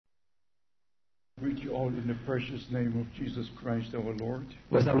Greet you all in the precious name of Jesus Christ our Lord.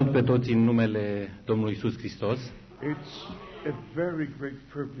 Vă salut pe toți în numele Domnului Iisus Hristos. It's a very great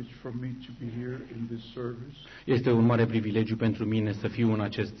privilege for me to be here in this service. Este un mare privilegiu pentru mine să fiu în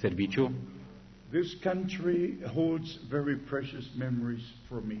acest serviciu. This country holds very precious memories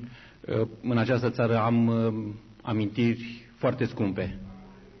for me. În această țară am amintiri foarte scumpe.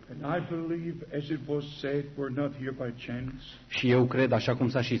 And I believe, as it was said, we're not here by chance. Și eu cred, așa cum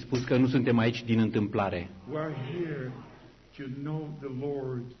s-a și spus, că nu suntem aici din întâmplare. We're here to know the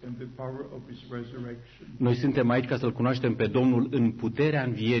Lord and the power of His resurrection. Noi suntem aici ca să-L cunoaștem pe Domnul în puterea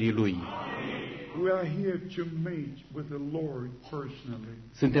învierii Lui. We are here to meet with the Lord personally.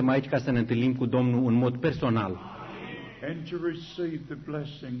 Suntem aici ca să ne întâlnim cu Domnul în mod personal. And to receive the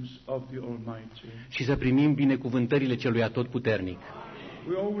blessings of the Almighty. Și să primim binecuvântările Celui Atotputernic.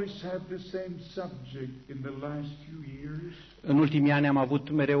 We always have the same subject in the last few years. În ultimii ani am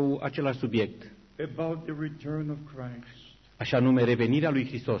avut mereu același subiect, About the return of Christ. așa nume revenirea lui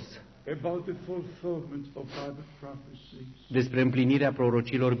Hristos, About the fulfillment of Bible prophecies. despre împlinirea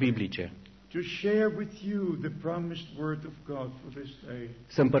prorocilor biblice. To share with you the promised word of God for this day.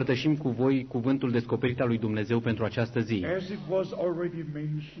 Să împărtășim cu voi cuvântul descoperit al lui Dumnezeu pentru această zi. As it was already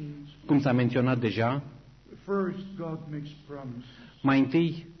mentioned, Cum s-a menționat deja, first God makes promises, mai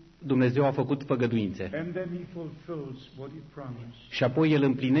întâi Dumnezeu a făcut făgăduințe and then He fulfills what He promised. și apoi El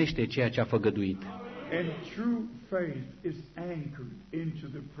împlinește ceea ce a făgăduit. And true faith is anchored into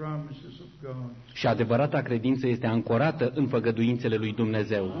the promises of God. Și adevărata credință este ancorată în făgăduințele lui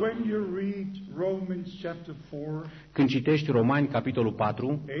Dumnezeu. When you read Romans chapter 4, Când citești Romani, capitolul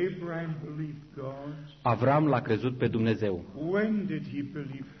 4, Abraham believed God. Avram l-a crezut pe Dumnezeu. When did he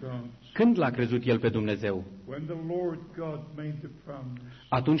believe God? Când l-a crezut el pe Dumnezeu? When the Lord God made the promise.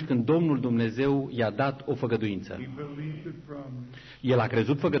 Atunci când Domnul Dumnezeu i-a dat o făgăduință. He believed the promise, El a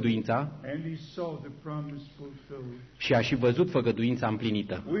crezut făgăduința and he saw the promise fulfilled. și a și văzut făgăduința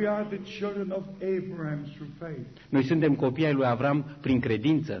împlinită. We are the children of Abraham through faith, Noi suntem copii ai lui Avram prin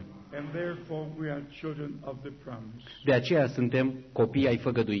credință. and therefore we are children of the promise. De aceea suntem copii ai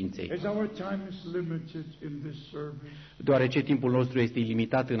făgăduinței. As our time is limited in this service, Deoarece timpul nostru este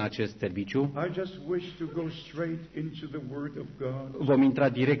ilimitat în acest serviciu, I just wish to go straight into the Word of God, vom intra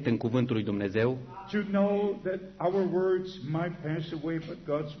direct în cuvântul lui Dumnezeu, to know that our words might pass away, but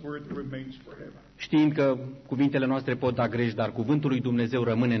God's Word remains forever. știind că cuvintele noastre pot da greș, dar cuvântul lui Dumnezeu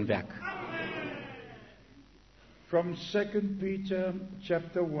rămâne în veac. From 2 Peter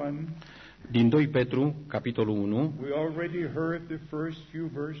chapter 1, Din 2 Petru, capitolul 1, we already heard the first few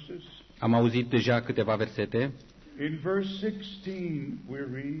verses. am auzit deja câteva versete. In verse 16 we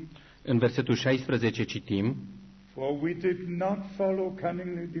read, În versetul 16 citim: For we did not follow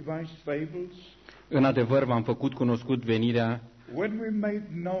cunningly devised fables, În adevăr v-am făcut cunoscut venirea when we made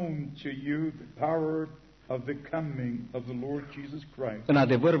known to you the power of the coming of the Lord Jesus Christ. În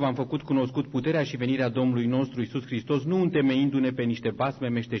adevăr v-am făcut cunoscut puterea și venirea Domnului nostru Iisus Hristos, nu întemeindu-ne pe niște basme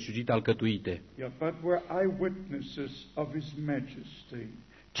meșteșugite alcătuite, Yeah, but we're eyewitnesses of His majesty.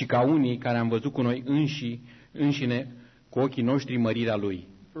 ci ca unii care am văzut cu noi înșine cu ochii noștri mărirea Lui.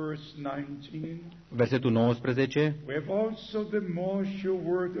 Verse 19, Versetul 19: we have also the more sure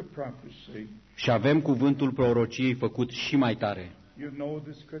word of prophecy. Și avem cuvântul prorociei făcut și mai tare. You know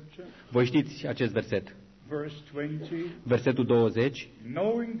the scripture? Voi știți acest verset. Verse 20, Versetul 20: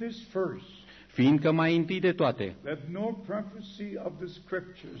 knowing this first, Fiindcă mai întâi de toate, that no prophecy of the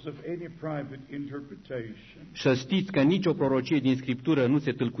scriptures of any private interpretation. să știți că nicio prorocie din Scriptură nu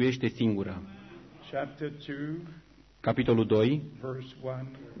se tâlcuiește singură. Chapter 2, Capitolul 2, verse 1.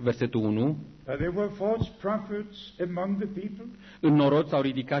 versetul 1: There were false prophets among the people, În norod s-au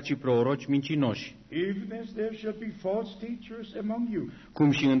ridicat și proroci mincinoși, even as there shall be false teachers among you.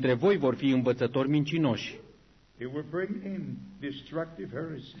 cum și între voi vor fi învățători mincinoși, They will bring in destructive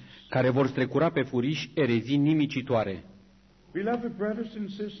heresies. care vor strecura pe furiș erezii nimicitoare. Beloved brothers and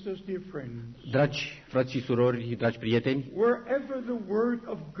sisters, dear friends, Dragi frați și surori, dragi prieteni, wherever the word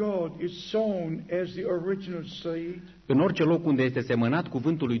of God is sown as the original seed, în orice loc unde este semănat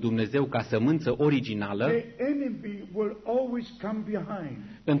cuvântul lui Dumnezeu ca sămânță originală, the enemy will always come behind.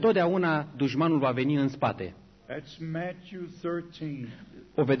 întotdeauna dușmanul va veni în spate. That's Matthew 13.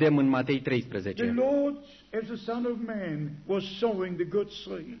 O vedem în Matei The 13. Lord, as the Son of Man, was sowing the good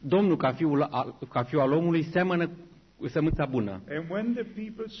seed. Domnul, ca fiul al omului, seamănă sămânța bună. And when the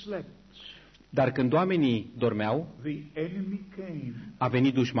people slept, Dar când oamenii dormeau, the enemy came a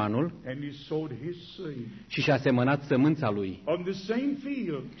venit dușmanul and he sowed his seed și și-a semănat sămânța lui on the same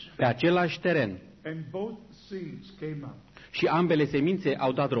field, pe același teren. and both seeds came up. Și ambele semințe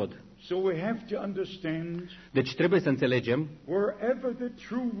au dat rod. So we have to understand, Deci trebuie să înțelegem, wherever the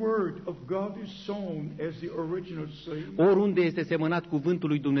true word of God is sown as the original seed, oriunde este semănat cuvântul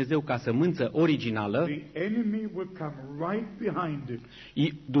lui Dumnezeu ca sămânță originală, the enemy will come right behind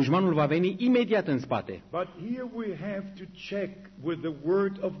it. dușmanul va veni imediat în spate. But here we have to check with the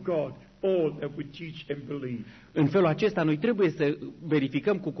word of God all that we teach and believe. În felul acesta noi trebuie să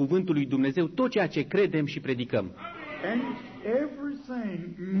verificăm cu cuvântul lui Dumnezeu tot ceea ce credem și predicăm. And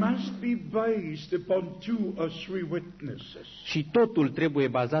everything must be based upon 2 or 3 witnesses. Și totul trebuie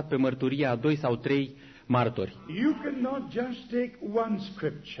bazat pe mărturia a 2 sau 3 martori. You cannot just take one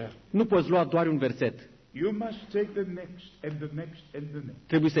scripture. Nu poți lua doar un verset. You must take the next and the next and the next.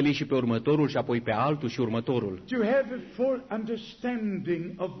 Trebuie să-l iei și pe următorul și apoi pe altul și următorul. To have a full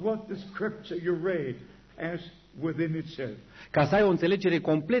understanding of what the scripture you read as within itself. Ca să ai o înțelegere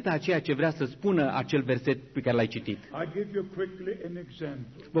completă a ceea ce vrea să spună acel verset pe care l-ai citit. I give you quickly an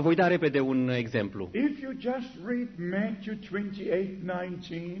example. Vă voi da repede un exemplu. If you just read Matthew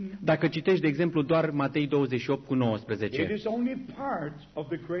 28:19, Dacă citești, de exemplu, doar Matei 28 cu it 19, is only part of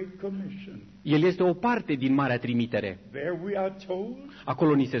the Great Commission. el este o parte din Marea Trimitere. There we are told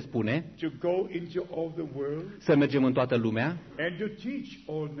Acolo ni se spune to go into all the world să mergem în toată lumea and to teach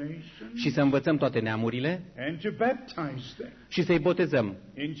all nations și să învățăm toate neamurile and to baptize them și să-i botezăm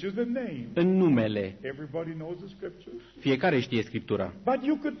into the name. în numele. Everybody knows the scriptures. Fiecare știe Scriptura. But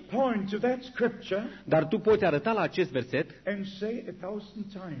you could point to that scripture Dar tu poți arăta la acest verset and say 1,000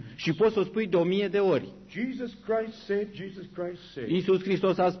 times, și poți să o spui de 1000 de ori. Jesus Christ said, Jesus Christ said. Iisus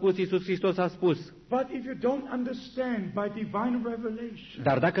Hristos a spus, Iisus Hristos a spus. But if you don't understand by divine revelation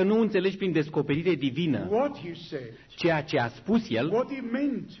Dar dacă nu înțelegi prin descoperire divină what he said, ceea ce a spus El, what he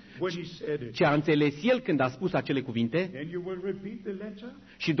meant when he said it, ce a înțeles El când a spus acele cuvinte, then you will repeat the letter,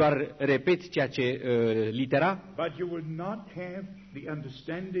 și doar repeți ceea ce litera, but you will not have the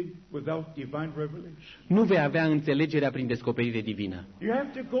understanding without divine revelation. nu vei avea înțelegerea prin descoperire divină. You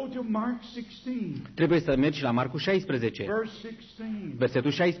have to go to Mark 16, Trebuie să mergi la Marcu 16, verse 16.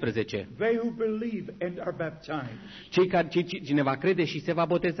 versetul 16. They who believe and are baptized, Cine va crede și se va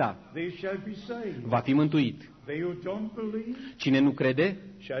boteza, they shall be saved. va fi mântuit. They who don't believe Cine nu crede,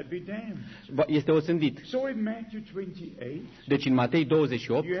 shall be damned. este osândit. So in Matthew 28, Deci în Matei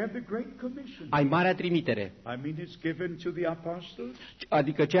 28 you have the Great Commission. ai Marea Trimitere, I mean, it's given to the apostles,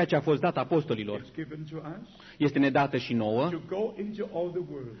 adică ceea ce a fost dat apostolilor, it's given to us, este nedată și nouă, to go into all the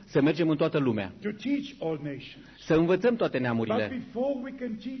world, să mergem în toată lumea, to teach all nations. să învățăm toate But neamurile. before we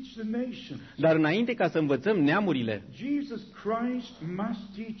can teach the nations, Dar înainte ca să învățăm neamurile, Jesus Christ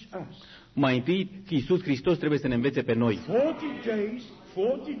must teach us. mai întâi Iisus Hristos trebuie să ne învețe pe noi.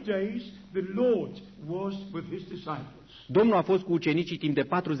 40 days, the Lord was with his disciples. Domnul a fost cu ucenicii timp de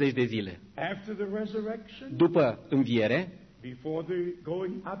 40 de zile. After the resurrection, După înviere, before the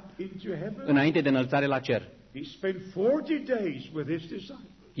going up into heaven, înainte de înălțare la cer, he spent 40 days with his disciples.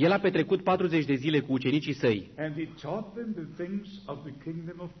 el a petrecut 40 de zile cu ucenicii săi And he taught them the things of the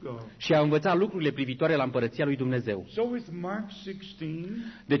kingdom of God. și a învățat lucrurile privitoare la împărăția lui Dumnezeu. So with Mark 16,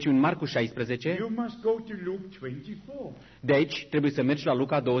 Deci în Marcu 16, you must go to Luke 24. de aici trebuie să mergi la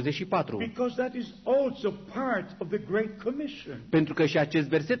Luca 24, Because that is also part of the Great Commission. pentru că și acest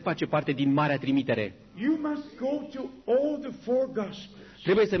verset face parte din Marea Trimitere. You must go to all the 4 Gospels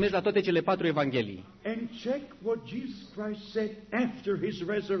Trebuie să mergi la toate cele 4 evanghelii and check what Jesus Christ said after his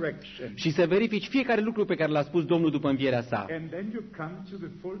resurrection. și să verifici fiecare lucru pe care l-a spus Domnul după învierea sa. And then you come to the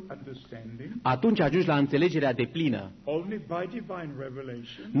full understanding Atunci ajungi la înțelegerea deplină, only by divine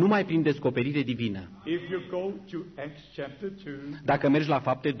revelation. numai prin descoperire divină. If you go to Acts chapter 2 Dacă mergi la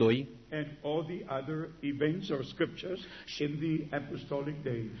Fapte 2 and all the other events or scriptures in the apostolic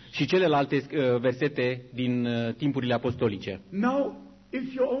days. și celelalte versete din timpurile apostolice. Now,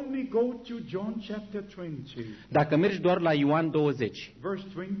 if you only go to John chapter 20, Dacă mergi doar la Ioan 20, verse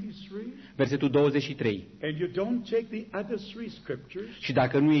 23, versetul 23, and you don't take the other 3 scriptures, și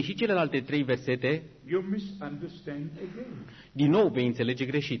dacă nu iei și celelalte 3 versete, you misunderstand again. din nou vei înțelege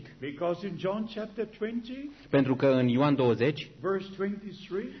greșit. Because in John chapter 20, Pentru că în Ioan 20, verse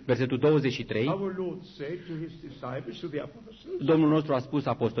 23, versetul 23, our Lord said to his disciples, to the apostles, Domnul nostru a spus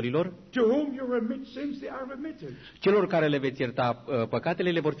apostolilor, to whom you remit sins, they are remitted. celor care le veți ierta păcatele,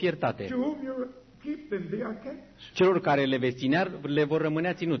 le vor fi iertate. To whom you keep them, they are kept. Celor care le veți ținea, le vor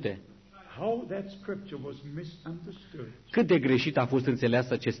rămânea ținute. How that scripture was misunderstood. Cât de greșit a fost înțeleas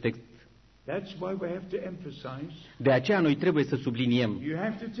acest text. That's why we have to emphasize, De aceea noi trebuie să subliniem. you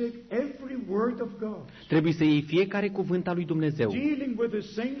have to take every word of God, Trebuie să iei fiecare cuvânt al lui Dumnezeu, dealing with the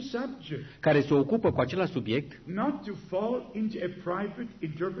same subject, care se ocupă cu același subiect, not to fall into a private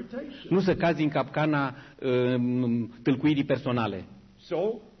interpretation. nu să cazi în capcana tâlcuirii personale. So,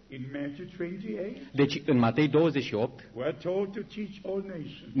 In Matthew 28, Deci, în Matei 28, we're told to teach all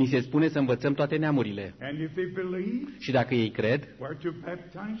nations. ni se spune să învățăm toate neamurile. And if they believe, Și dacă ei cred, we're to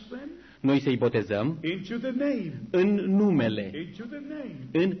baptize them noi să-i botezăm into the name. în numele, Into the name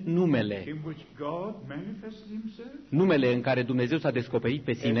în numele, in which God manifested himself numele în care Dumnezeu s-a descoperit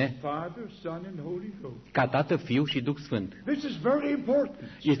pe as sine Father, Son, and Holy Ghost. ca Tată, Fiu și Duh Sfânt. This is very important.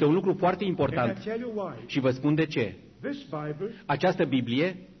 Este un lucru foarte And I important tell you why. și vă spun de ce. This Bible Această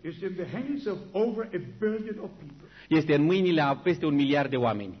Biblie is in the hands of over 1 billion of people. este în mâinile a peste 1 miliard de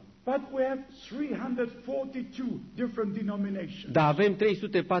oameni. But we have 342 different denominations. Dar avem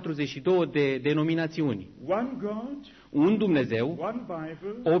 342 de denominațiuni. One God, Un Dumnezeu, one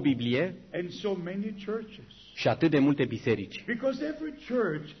Bible, o Biblie and so many churches. și atât de multe biserici. Because every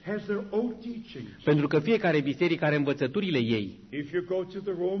church has their own teachings. Pentru că fiecare biserică are învățăturile ei. If you go to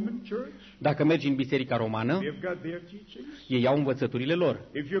the Roman church, Dacă mergi în biserica romană, they've got their teachings. ei au învățăturile lor.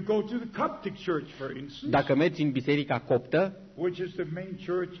 If you go to the Coptic church, for instance, Dacă mergi în biserica coptă, which is the main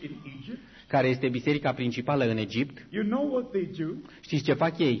church in Egypt, care este biserica principală în Egipt, you know what they do? știți ce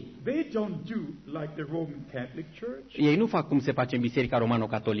fac ei? They don't do like the Roman Catholic Church Ei nu fac cum se face în biserica or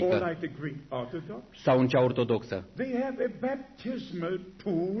romano-catolică like the Greek Orthodox. sau în cea ortodoxă. They have a baptismal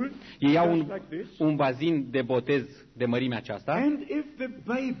pool, Ei au just like this. un bazin de botez de mărimea aceasta And if the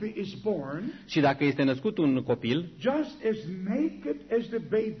baby is born, și dacă este născut un copil, just as naked as the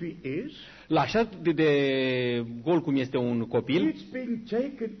baby is, la așa de gol cum este un copil, it's being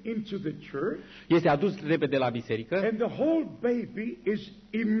taken into the church, este adus repede la biserică and the whole baby is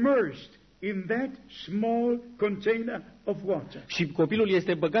immersed in that small container of water. și copilul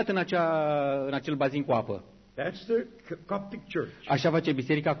este băgat în acel bazin cu apă. That's the Coptic Church. Așa face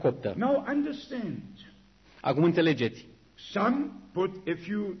biserica coptă. Now understand, Acum înțelegeți. some put a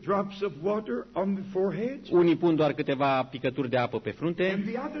few drops of water on the forehead, Unii pun doar câteva picături de apă pe frunte, and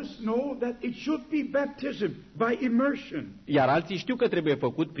the others know that it should be baptism by immersion. iar alții știu că trebuie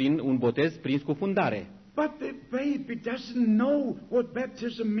făcut prin un botez prin scufundare. But the baby doesn't know what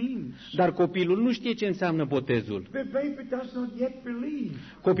baptism means. Dar copilul nu știe ce înseamnă botezul. The baby does not yet believe.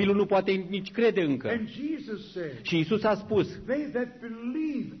 Copilul nu poate nici crede încă. And Jesus said, Și Isus a spus, they that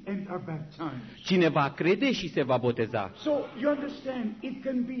believe and are baptized. cine va crede și se va boteza. So you understand, it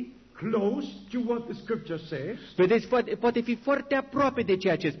can be close to what the scripture says. Vedeți, poate fi foarte aproape de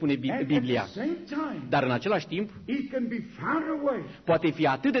ceea ce spune And at Biblia. the same time, Dar în același timp, it can be far away. poate fi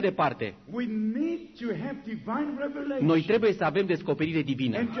atât de departe. We need to have divine revelation. Noi trebuie să avem descoperire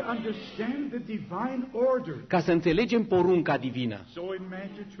divină, and to understand the divine order. ca să înțelegem porunca divină. So in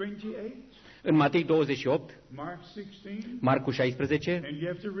Matthew 28, În Matei 28, Mark 16, Marcu 16, and you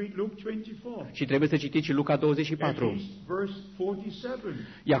have to read Luke 24. și trebuie să citiți și Luca At 24. least verse 47.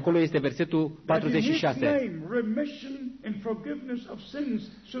 E acolo este versetul That in his 46. name, remission and forgiveness of sins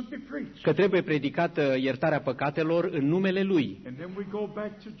should be preached. Că trebuie predicată iertarea păcatelor în numele Lui. And then we go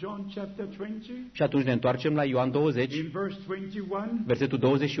back to John chapter 20, Și atunci ne întoarcem la Ioan 20, in verse 21. versetul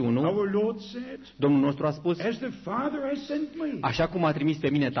 21. Our Lord said, Domnul nostru a spus, as the Father has sent me, așa cum a trimis pe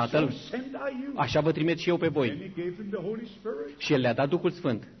mine so Tatăl, send I you. așa vă trimit și eu pe And voi. he gave him the Holy Spirit. Și El le-a dat Duhul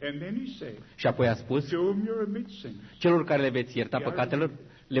Sfânt. And then he said, Și apoi a spus, to whom you remit sins. celor care le veți ierta păcatelor,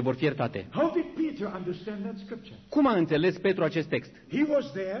 le vor fi iertate. How did Peter understand that scripture? Cum a înțeles Petru acest text? He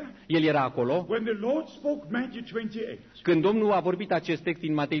was there El era acolo when the Lord spoke Matthew 28. când Domnul a vorbit acest text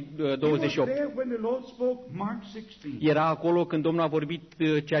din Matei He was 28. there when the Lord spoke Mark 16. Era acolo când Domnul a vorbit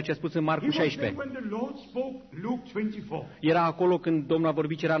ceea ce a spus în He Marcu was there 16. when the Lord spoke Luke 24 Era acolo când Domnul a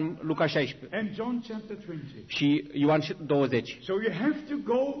vorbit ce era în Luca 16 and John chapter 20. și Ioan 20. So you have to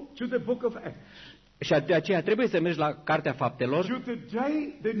go to the book of Acts. Și de aceea trebuie să mergi la Cartea Faptelor, To the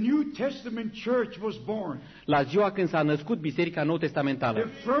day the New Testament church was born. la ziua când s-a născut Biserica Nou The Testamentală.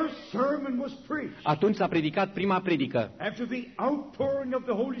 first sermon was preached Atunci s-a predicat prima predică, after the outpouring of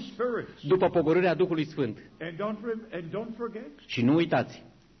the Holy Spirit. după pogorârea Duhului Sfânt. And don't forget, Și nu uitați,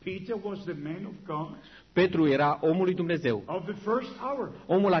 Peter was the man of God Petru era omul lui Dumnezeu, of the first hour.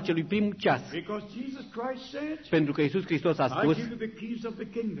 omul acelui prim ceas, Because Jesus Christ said, pentru că Iisus Hristos a I spus, give you the keys of the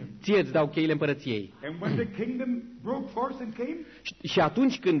kingdom. ție îți dau cheile împărăției. And when the kingdom broke forth and came, Și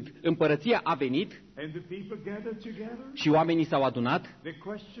atunci când împărăția a venit and the people gathered together, și oamenii s-au adunat, the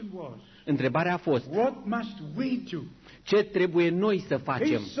question was, întrebarea a fost, what must we do? ce trebuie noi să He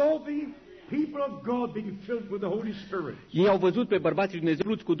facem? saw the people of God being filled with the Holy Spirit. Ei au văzut pe bărbații lui Dumnezeu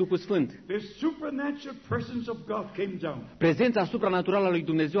umpluți cu Duhul Sfânt. The supernatural presence of God came down. Prezența supranaturală a lui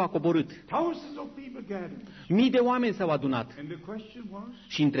Dumnezeu a coborât. Thousands of people gathered. Mii de oameni s-au adunat. And the question was,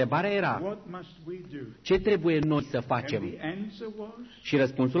 Și întrebarea era, what must we do? ce trebuie noi să And facem? the answer was, Și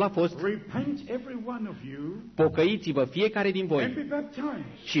răspunsul a fost, repent every one of you pocăiți-vă fiecare din and voi be baptized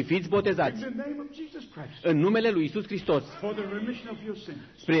și fiți in botezați the name of Jesus Christ în numele lui Isus Hristos for the remission of your sins.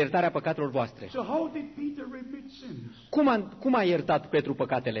 spre iertarea păcatelor voastre. So how did Peter remit sins? Cum a iertat Petru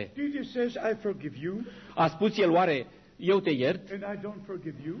păcatele? Peter says, I forgive you, A spus el oare, eu te iert and I don't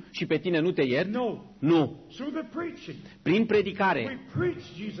forgive you. și pe tine nu te iert? No, Nu. through the preaching. Prin predicare. We preach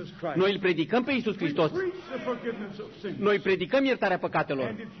Jesus Christ. Noi îl predicăm pe Isus We Hristos. preach the forgiveness of sins. Noi predicăm iertarea And păcatelor.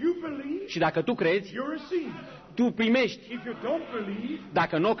 if you believe, Și dacă tu crezi, you receive. tu primești. If you don't believe,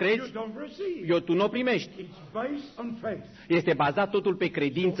 Dacă nu you crezi, don't receive. tu nu o primești. It's based on faith. Este bazat totul pe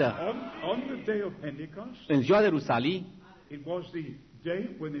credință. On the day of Pentecost, În ziua de Rusalii it was the day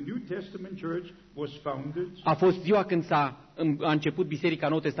when the New Testament church was founded. a fost ziua când a început Biserica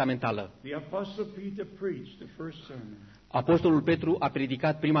Nou Testamentală. The Apostle Peter preached the first sermon. Apostolul Petru a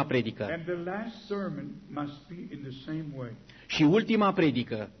predicat prima predică. And the last sermon must be in the same way. Și ultima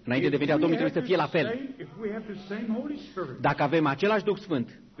predică, înainte de venirea Domnului, trebuie să fie la fel. If we have the same Holy Spirit, Dacă avem același Duh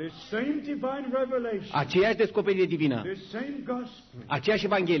Sfânt, the same divine revelation, aceeași descoperire divină, the same gospel, aceeași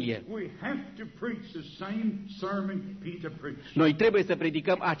Evanghelie, we have to preach the same sermon Peter preached. noi trebuie să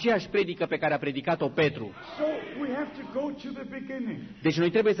predicăm aceeași predică pe care a predicat-o Petru. So we have to go to the beginning. Deci noi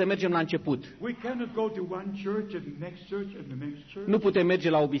trebuie să mergem la început. We cannot go to one church and the next church and the next church. Nu putem merge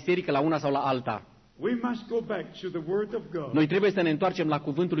la o biserică, la una sau la alta. We must go back to the Word of God. Noi trebuie să ne întoarcem la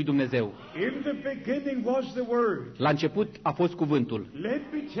cuvântul lui Dumnezeu. In the beginning was the Word. La început a fost cuvântul. Let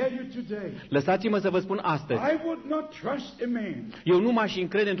me tell you today, Lăsați-mă să vă spun astăzi. I would not trust a man. Eu nu m-aș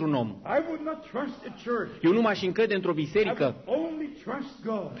încrede într-un om. I would not trust a church. Eu nu m-aș încrede într-o I biserică. would only trust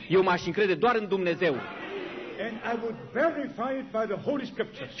God. Eu m-aș încrede doar în Dumnezeu. And I would verify it by the Holy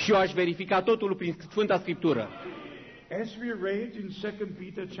Scriptures. Și eu aș verifica totul prin Sfânta Scriptură. As we read in 2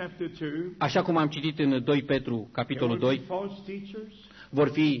 Peter chapter 2, Așa cum am citit în 2 Petru, there capitolul will be 2, false teachers. vor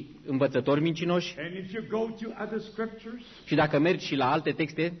fi învățători mincinoși. And if you go to other scriptures, Și dacă mergi și la alte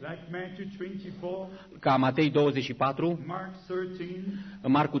texte, like Matthew 24, ca Matei 24, Mark 13,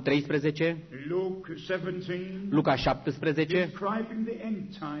 Marcu 13, Luke 17, Luca 17, describing the end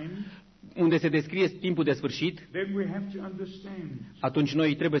time, unde se descrie timpul de sfârșit, then we have to understand atunci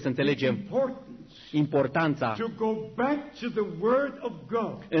noi trebuie să the înțelegem importance importanța to go back to the Word of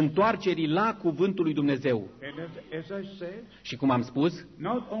God. întoarcerii la cuvântul lui Dumnezeu. And as I said, Și cum am spus,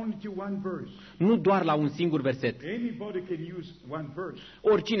 not only to one verse. nu doar la un singur verset. Anybody can use one verse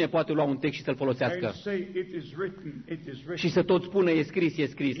Oricine poate lua un text și să-l and folosească. say it is written, it is Și written. să tot spună, e scris, e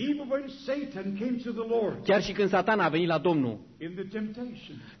scris. Even when Satan came to the Lord Chiar și când Satan a venit la Domnul, in the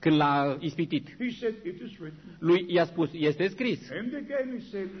temptation, când l-a ispitit, he said it is written. lui i-a spus, este scris. And again he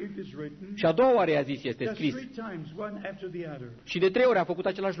said it is written. Și a doua oară i-a zis, este Just scris. 3 times, one after the other. Și de 3 ori a făcut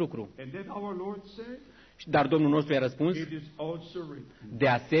același lucru. And then our Lord said, Dar Domnul nostru i-a răspuns, it is also written. de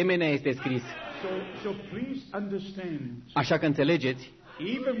asemenea este scris. So please understand, Așa că înțelegeți,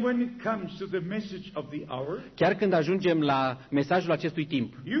 even when it comes to the message of the hour, chiar când ajungem la mesajul acestui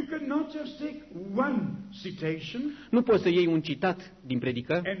timp, you cannot just take one citation nu poți să iei un citat din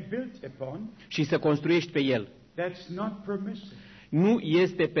predică and build upon. și să construiești pe el. That's not permissible. Nu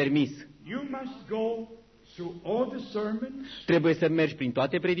este permis. You must go through all the sermons Trebuie să mergi prin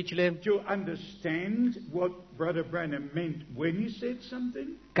toate predicile to understand what Brother Branham meant when he said something.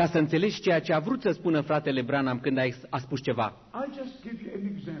 ca să înțelegi ceea ce a vrut să spună fratele Branham când a spus ceva. I'll just give you an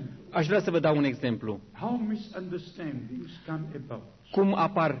example. Aș vrea să vă dau un exemplu. How misunderstandings come about. Cum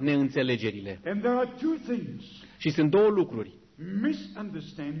apar neînțelegerile. And there are two things. Și sunt două lucruri.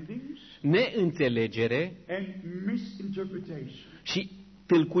 Misunderstandings Neînțelegere and misinterpretation. și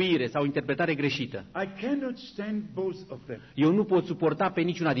tâlcuire sau interpretare greșită. I cannot stand both of them. Eu nu pot suporta pe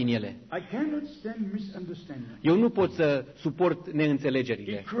niciuna din ele. I cannot stand misunderstanding. Eu nu pot să suport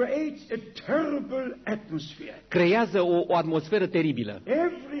neînțelegerile. It creates a terrible atmosphere. Creează o atmosferă teribilă.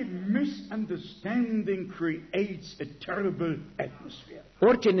 Every misunderstanding creates a terrible atmosphere.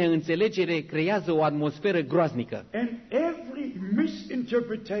 Orice neînțelegere creează o atmosferă groaznică. And every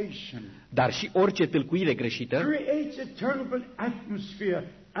misinterpretation Dar și orice tâlcuire greșită creates a terrible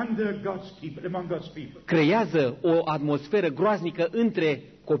atmosphere under God's people, among God's people. creează o atmosferă groaznică între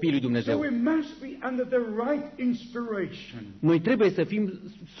copiii lui So Dumnezeu. we must be under the right inspiration. Noi trebuie să fim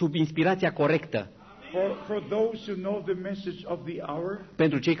sub inspirația corectă. For those who know the message of the hour,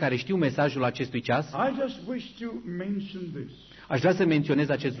 Pentru cei care știu mesajul acestui ceas, I just wish to mention this. Aș vrea să menționez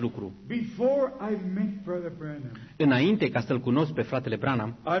acest lucru. Before I met Brother Branham, Înainte ca să-l cunosc pe fratele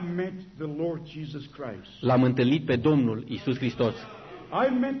Branham, I met the Lord Jesus Christ. l-am întâlnit pe Domnul Iisus Hristos.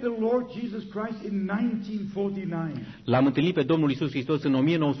 I met the Lord Jesus Christ in 1949. L-am întâlnit pe Domnul Iisus Hristos în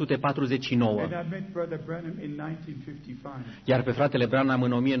 1949, And I met Brother Branham in 1955. iar pe fratele Branham în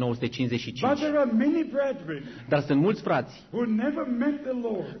But 1955. there are many brethren Dar sunt mulți frați who never met the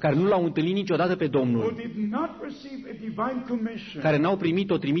Lord, care nu l-au întâlnit niciodată pe who Domnul, did not receive a divine commission. care n-au primit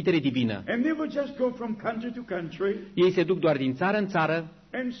o trimitere divină. And they would just go from country to country Ei se duc doar din țară în țară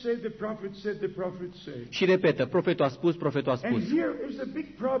and say the prophet said, the prophet said. și repetă, profetul a spus, profetul a And spus. here is a big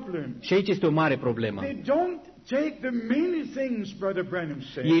problem. Și aici este o mare problemă. They don't take the many things Brother Branham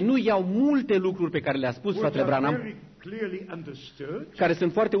said, Ei nu iau multe lucruri pe care le-a spus which fratele are Branham, very clearly understood. care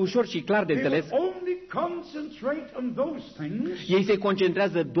sunt foarte ușor și clar de They will înțeles. only concentrate on those things Ei se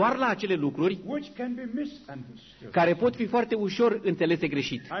concentrează doar la acele lucruri which can be misunderstood. care pot fi foarte ușor înțelese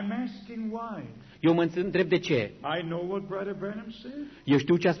greșit. I'm asking why. Eu mă întreb de ce. I know what Brother Branham said Eu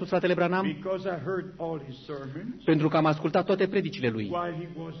știu ce a spus fratele Branham because I heard all his sermons pentru că am ascultat toate predicile lui. while he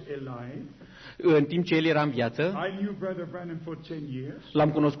was alive. În timp ce el era în viață, I knew Brother Branham for 10 years.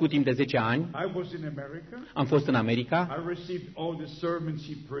 l-am cunoscut timp de 10 ani, I was in America. am fost în America, I received all the sermons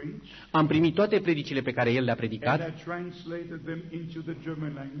he preached, am primit toate predicile pe care el le-a and predicat I translated them into the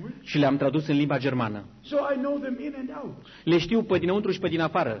German language. și le-am tradus în limba germană. So I know them in and out. Le știu pe dinăuntru și pe din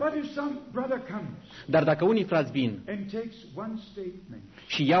afară. But if some brother comes Dar dacă unii frați vin and takes one statement,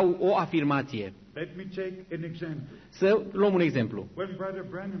 și iau o afirmație, let me take an example. să luăm un exemplu. When Brother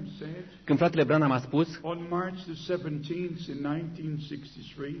Branham said Când fratele Branham a spus, on March the 17th in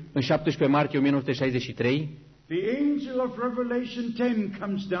 1963, în 17 martie 1963, the angel of Revelation 10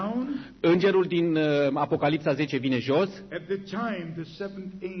 comes down. îngerul din Apocalipsa 10 vine jos, At the time, the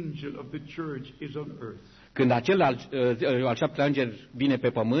seventh angel of the church is on earth. când acel al șaptelea înger vine pe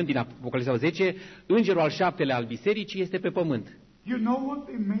pământ, din Apocalipsa 10, îngerul al șaptelea al bisericii este pe pământ. You know what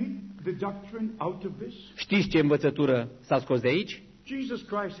they made the doctrine out of this? Știți ce învățătură s-a scos de aici? Jesus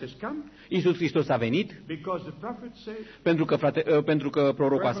Christ has come Iisus Hristos a venit because the prophet said pentru că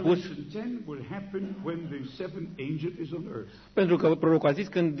prorocul a spus, Revelation 10 will happen when the seventh angel is on earth. pentru că prorocul a zis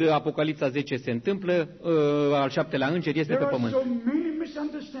când Apocalipsa 10 se întâmplă, al șaptelea înger este There pe are pământ. so many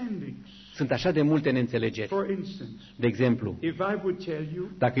misunderstandings. Sunt așa de multe neînțelegeri. For instance, De exemplu, if I would tell you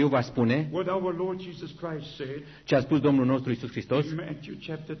dacă eu v-aș spune what our Lord Jesus Christ said ce a spus Domnul nostru Iisus Hristos in Matthew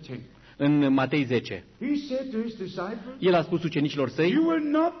chapter 10, în Matei 10, he said to his disciples, el a spus ucenicilor săi, you will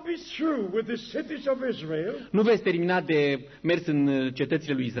not be through with the cities of Israel nu veți termina de mers în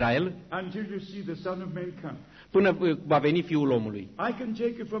cetățile lui Israel until you see the Son of Man come. până va veni Fiul omului. I can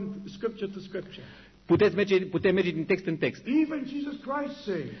take you from scripture to scripture. Putem merge din text în text. Even Jesus Christ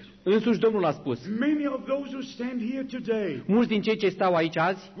said, Însuși Domnul a spus, many of those who stand here today mulți din cei ce stau aici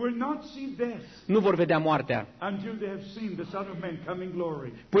azi will not see death nu vor vedea moartea until they have seen the Son of Man come in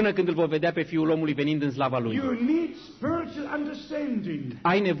glory. până când îl vor vedea pe Fiul omului venind în slava lui. You need spiritual understanding.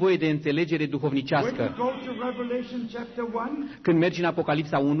 Ai nevoie de înțelegere When you duhovnicească. go to Revelation chapter 1, Când mergi în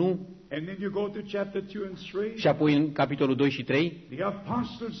Apocalipsa 1 and then you go to chapter 2 and 3, și apoi în capitolul 2 și 3, the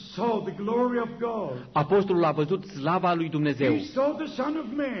apostles saw the glory of God. apostolul a văzut slava lui Dumnezeu. He saw the Son of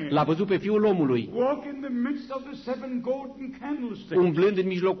Man L-a văzut pe Fiul omului, walk in the midst of the seven golden candlesticks. umblând în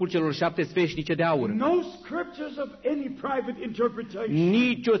mijlocul celor 7 sfeșnice de aur. No scriptures of any private interpretation.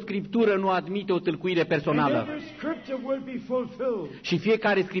 Nici o scriptură nu admite o tâlcuire And personală. every scripture will be fulfilled, Și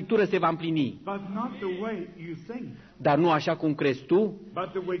fiecare scriptură se va împlini. but not the way you think, Dar nu așa cum crezi tu, but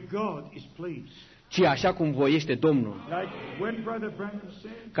the way God is pleased. ci așa cum voiește Domnul. Like when Brother Branham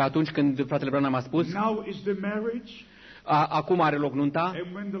said, Ca atunci când fratele Branham a spus, now is the marriage, acum are loc nunta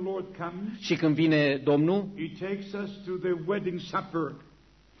and when the Lord comes, și când vine Domnul, He takes us to the wedding supper.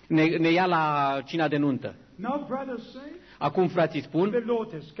 ne ia la cina de nuntă. Now brothers say, Acum frații spun, the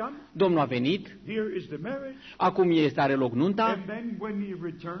Lord has come, Domnul a venit, here is the marriage, acum are loc nunta and then when He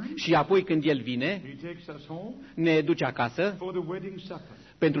returns, și apoi când El vine, He takes us home ne duce acasă for the wedding supper.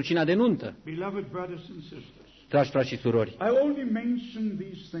 pentru cina de nuntă. Beloved brothers and sisters, Dragi frați și surori, I only mention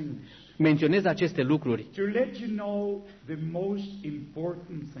these things menționez aceste lucruri to let you know the most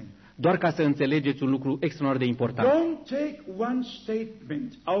important thing. doar ca să înțelegeți un lucru extraordinar de important. Don't take one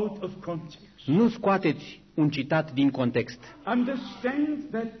statement out of context. Nu scoateți un citat din context. Understand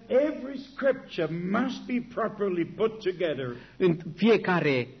that every scripture must be properly put together. În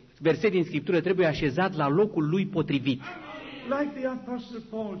fiecare verset din Scriptură trebuie așezat la locul lui potrivit. Like the Apostle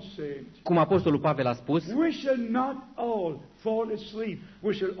Paul said, Cum Apostolul Pavel a spus, we shall not all fall asleep,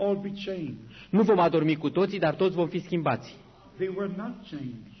 we shall all be changed. nu vom adormi cu toții, dar toți vom fi schimbați. They were not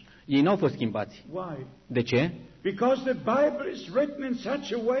changed. Ei n-au fost schimbați. Why? De ce? Because the Bible is written in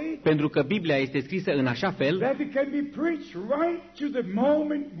such a way Pentru că Biblia este scrisă în așa fel that it can be preached right to the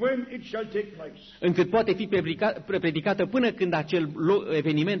moment when it shall take place. încât poate fi predicată până când acel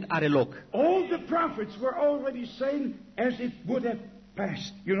eveniment are loc. All the prophets were already saying as it would have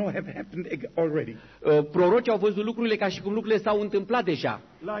passed, have happened already. Prorocii au văzut lucrurile ca și cum lucrurile s-au întâmplat deja.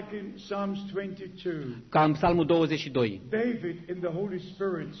 Like in Psalms 22. Ca în Psalmul 22. David in the Holy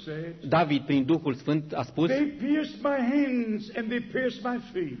Spirit said, David prin Duhul Sfânt a spus: They pierced my hands and they pierced my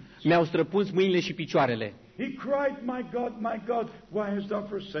feet. Mi-au străpuns mâinile și picioarele. He cried, my God, why hast thou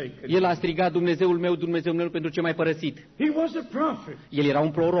forsaken me? El a strigat: Dumnezeul meu, pentru ce m-ai părăsit? He was a prophet. El era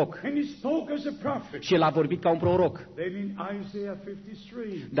un proroc. And he spoke as a prophet. Și el a vorbit ca un proroc. Then in Isaiah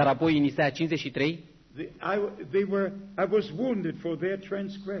 53. Dar apoi în Isaia 53, I was wounded for their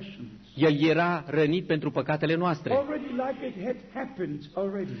transgressions. el era rănit pentru păcatele noastre. Already like it had happened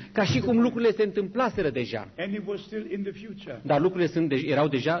already. Ca și cum lucrurile se întâmplaseră deja. And it was still in the future. Dar lucrurile erau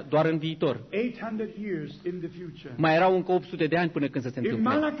deja doar în viitor. 800 years in the future. Mai erau încă 800 de ani până când să se In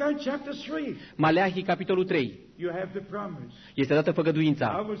întâmple. Malachi chapter 3. Maleahi, capitolul 3. You have the promise. Este dată I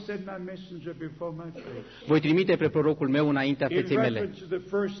făgăduința. will send my messenger before my face. Voi trimite pe prorocul meu înaintea In feței mele. reference to the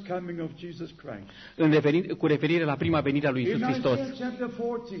first coming of Jesus Christ. Cu referire la prima venire a lui In Iisus Hristos. Isaiah chapter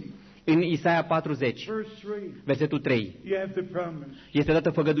 40, În Isaia 40, verse 3, versetul 3, you have the promise este dată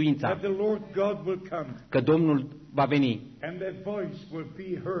that făgăduința the Lord God will come că Domnul va veni and that voice will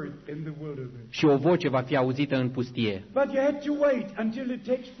be heard in the wilderness. și o voce va fi auzită în pustie. But you have to wait until it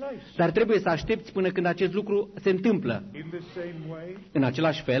takes place. Dar trebuie să aștepți până când acest lucru se întâmplă. In the same way, În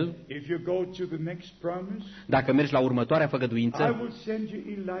același fel, if you go to the next promise, dacă mergi la următoarea I făgăduință, will send you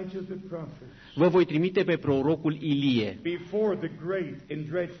Elijah the prophet vă voi trimite pe prorocul Ilie, before the great and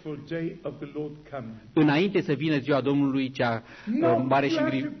dreadful day of the Lord comes. înainte să vină ziua Domnului cea No, mare you și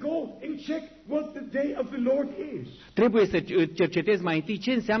have gri. to go and check what the day of the Lord is. Trebuie să cercetezi mai întâi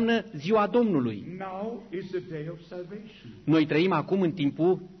ce înseamnă ziua Domnului. Now is the day of salvation. Noi trăim acum în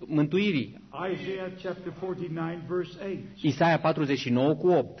timpul mântuirii. Isaiah chapter 49 verse 8. Isaia 49 cu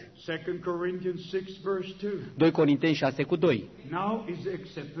 8, 2 Corinthians 6 verse 2. 2 Corinteni 6 cu 2. Now is the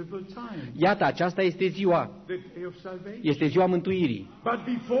acceptable time, Iată, aceasta este ziua, the day of salvation. este ziua mântuirii. But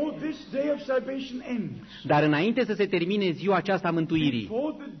before this day of salvation ends, Dar înainte să se termine ziua aceasta a mântuirii,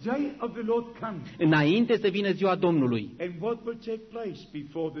 before the day of the Lord comes, înainte să vină ziua Domnului, and what will take place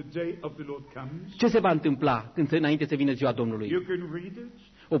before the day of the Lord comes? ce se va întâmpla înainte să vină ziua Domnului? You can read it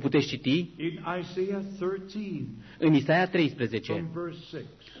O puteți citi in Isaiah 13 în Isaia from 13, verse 6.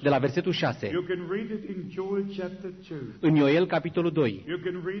 de la versetul 6, You can read it in Joel chapter 2. în Ioel capitolul 2. You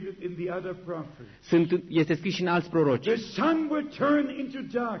can read it in the other prophets. Este scris și în alți proroci. The sun will turn into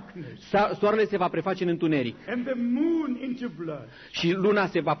darkness Soarele se va preface în întuneric and the moon into blood și luna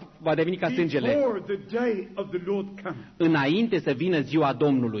va deveni ca sângele before the day of the Lord comes. înainte să vină ziua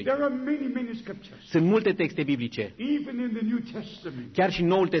Domnului. There are many scriptures, Sunt multe texte biblice, even in the New Testament. chiar și în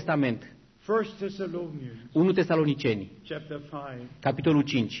Noul Testament. 1 Thessalonians 1 Tesaloniceni, chapter 5. capitolul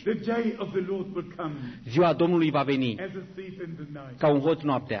 5. The day of the Lord will come Ziua Domnului va veni as a thief in the night. ca un hoț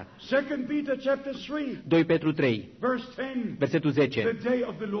noaptea. 2 Peter chapter 3 2 Petru 3, verse 10. versetul The 10. day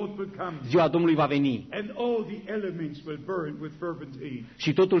of the Lord will come Ziua Domnului va veni and all the elements will burn with fervent heat.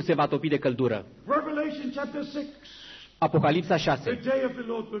 și totul se va topi de căldură. Revelation chapter 6. Apocalipsa The 6. day of the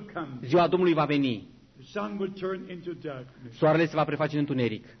Lord will come. Ziua Domnului va veni. The sun will turn into darkness Soarele se va preface în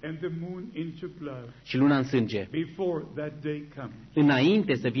întuneric and the moon into blood și luna în sânge, before that day comes.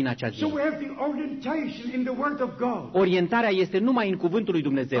 înainte să vină acea zi. So we have the orientation in the Word of God. Orientarea este numai în cuvântul lui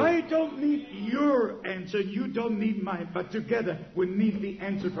Dumnezeu. I don't need your answer, you don't need mine, but together we need the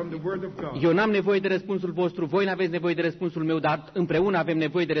answer from the Word of God. Eu n-am nevoie de răspunsul vostru, voi n-aveți nevoie de răspunsul meu, dar împreună avem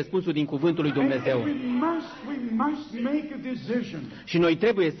nevoie de răspunsul din cuvântul lui Dumnezeu. And we must make a decision Și noi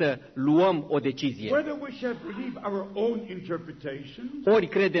trebuie să luăm o decizie. whether we shall believe our own interpretations Ori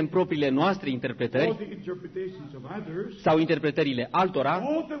credem propriile noastre or interpretări the interpretations of others, sau interpretările altora,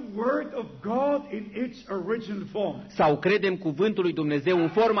 or the Word of God in its original form. sau credem cuvântul lui Dumnezeu în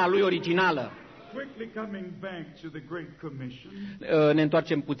forma lui originală. Quickly coming back to the Great Commission, Ne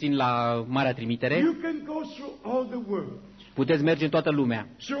întoarcem puțin la Marea Trimitere. you can go through all the world, Puteți merge în toată lumea,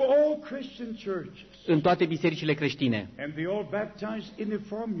 through all Christian churches, în toate bisericile creștine. and they all baptize in a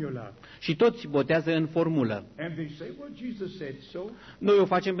formula. Și toți botează în formulă. And they say, well, Jesus said so, Noi o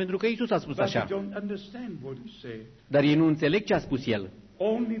facem pentru că Isus a spus but they așa. don't understand what he said. Dar ei nu înțeleg ce a spus El.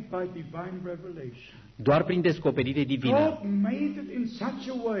 Only by divine revelation. Doar prin descoperire divină. God made it in such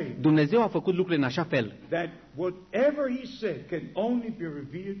a way Dumnezeu a făcut lucrurile în așa fel that whatever he said can only be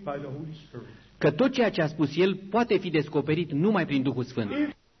revealed by the Holy Spirit. că tot ceea ce a spus El poate fi descoperit numai prin Duhul Sfânt. If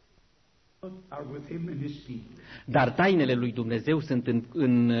are with him and his people. Dar tainele lui Dumnezeu sunt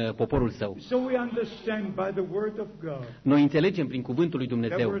în poporul său. So we understand by the word of God Noi înțelegem prin cuvântul lui that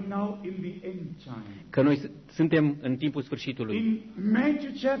Dumnezeu we're now in the end time. că noi suntem în timpul sfârșitului. In Matthew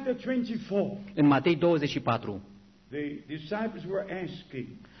chapter 24, În Matei 24, the disciples were asking,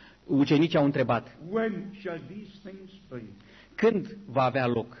 ucenicii au întrebat, when shall these things be? când va avea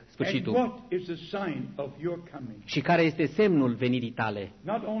loc And sfârșitul? what is the sign of your coming? Și care este semnul venirii tale?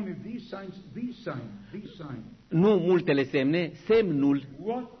 Not only these signs, these signs. Nu multele semne, semnul.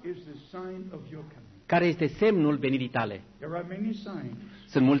 What is the sign of your coming? Care este semnul venirii tale? There are many signs.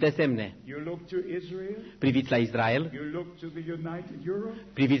 Sunt multe semne. You look to Israel, Priviți la Israel, you look to the United Europe,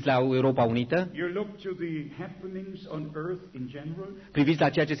 priviți la Europa Unită, you look to the happenings on earth in general. priviți la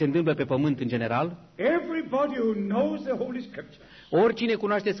ceea ce se întâmplă pe pământ în general. Everybody who knows the Holy Scriptures Oricine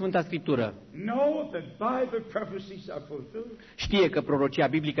cunoaște Sfânta Scriptură know that Bible prophecies are fulfilled știe că prorocia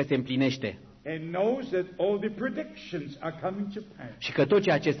biblică se împlinește and knows that all the predictions are coming to pass. și că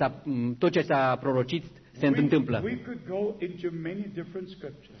tot ce s-a prorocit se întâmplă. We could go into many different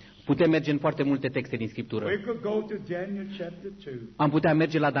scriptures. Putem merge în foarte multe texte din Scriptură. We could go to Daniel chapter 2, Am putea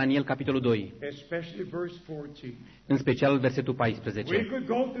merge la Daniel, capitolul 2, especially verse 14. în special versetul We 14. could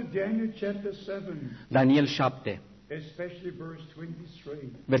go to Daniel chapter 7, Daniel 7, especially verse 23.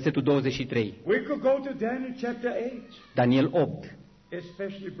 versetul 23. We could go to Daniel chapter 8, Daniel 8,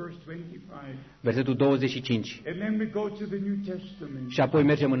 especially verse 25. versetul 25. And then we go to the New Testament. Și apoi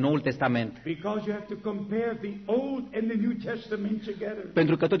mergem în Noul Testament. Because you have to compare the Old and the New Testament together.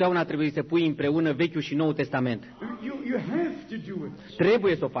 Pentru că totdeauna trebuie să pui împreună Vechiul și Noul Testament. You have to do it.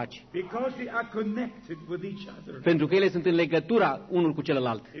 Trebuie să o faci. Because they are connected with each other. Pentru că ele sunt în legătura unul cu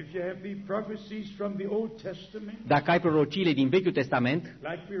celălalt. If you have the prophecies from the Old Testament, Dacă ai prorociile din Vechiul Testament,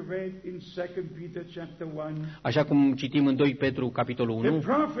 like we read in 2 Peter chapter 1, așa cum citim în 2 Petru, capitolul the 1,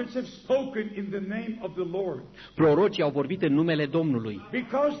 prophets have spoken in the name of the Lord. prorocii au vorbit în numele Domnului,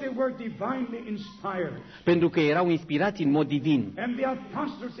 Because they were divinely inspired. pentru că erau inspirați în mod divin. And the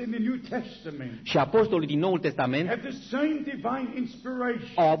apostles in the New Testament Și apostolii din Noul Testament have the same divine inspiration.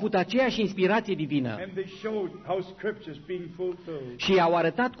 au avut aceeași inspirație divină And they showed how Scripture is being fulfilled. și au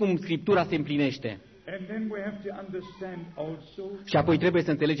arătat cum Scriptura se împlinește. And then we have to understand also Și apoi trebuie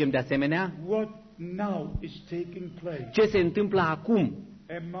să înțelegem de asemenea what now is taking place ce se întâmplă acum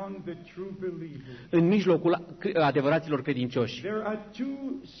among the true believers. în mijlocul adevăraților credincioși. There are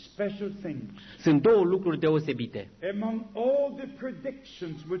two special things. Sunt două lucruri deosebite. Among all the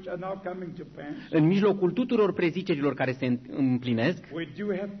predictions which are now coming to pass, În mijlocul tuturor prezicerilor care se împlinesc, we do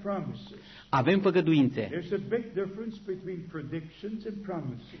have promises. avem făgăduințe. There's a big difference between predictions and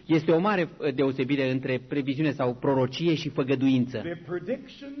promises. Este o mare deosebire între previziune sau prorocie și făgăduință. The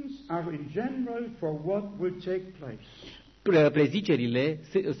predictions are in general for what will take place. Prezicerile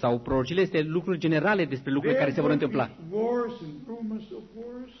sau prorociile este lucruri generale despre lucruri care se vor întâmpla. Wars and rumors of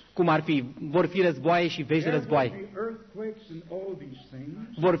wars. Cum ar fi, vor fi războaie și vești de There will războaie. be earthquakes and all these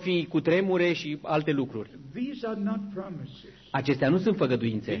things. Vor fi cutremure și alte lucruri. These are not promises. Acestea nu sunt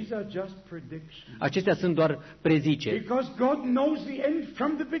făgăduințe. These are just predictions. Acestea sunt doar preziceri. Because God knows the end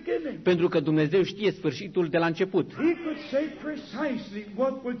from the beginning. Pentru că Dumnezeu știe sfârșitul de la început. He could say precisely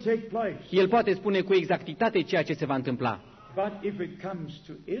what will take place. El poate spune cu exactitate ceea ce se va întâmpla. But if it comes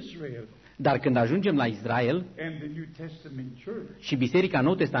to Israel Dar când ajungem la Israel and the New Testament church, și Biserica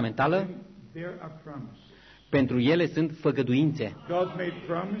Nou-Testamentală, then there are promises. pentru ele sunt făgăduințe. God made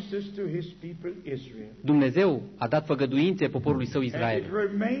promises to His people Israel. Dumnezeu a dat făgăduințe poporului său And it Israel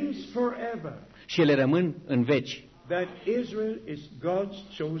remains forever și ele rămân în veci. that Israel is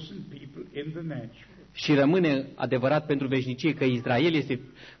God's chosen people in the natural. Și rămâne adevărat pentru veșnicie că Israel este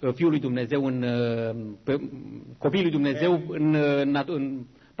Fiul lui Dumnezeu copilul lui Dumnezeu în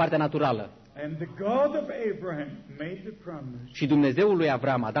partea naturală. And the God of Abraham made the promise Și Dumnezeul lui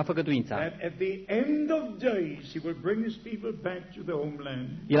Avram a dat făgăduința. that at the end of days He will bring His people back to the homeland.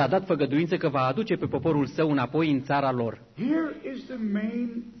 El a dat făgăduință că va aduce pe poporul său înapoi în țara lor. Here is the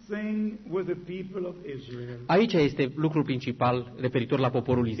main thing with the people of Israel. Aici este lucrul principal referitor la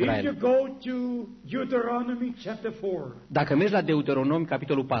poporul If you Israel. go to Deuteronomy chapter 4, Dacă mergi la Deuteronom,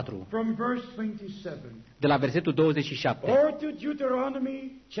 capitolul 4, from verse 27, de la versetul 27, or to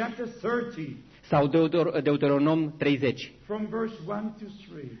Deuteronomy chapter 30, sau Deuteronom 30, from verse 1 to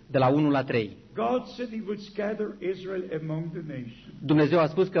 3, de la 1 la 3, God said He would scatter Israel among the nations. Dumnezeu a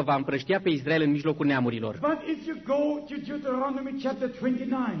spus că va împrăștia pe Israel în mijlocul neamurilor. But if you go to Deuteronomy chapter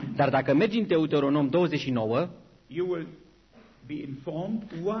 29, Dar dacă mergi în Deuteronom 29, you will be informed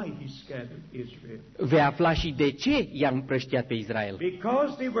why he scattered Israel. Vei afla și de ce i-a împrăștiat pe Israel.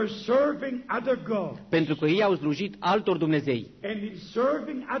 Because they were serving other gods. Pentru că ei au slujit altor Dumnezei. And in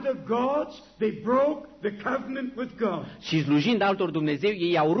serving other gods, they broke the covenant with God. Și slujind altor Dumnezei,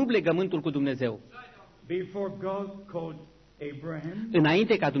 ei au rupt legământul cu Dumnezeu. Before God called Abraham,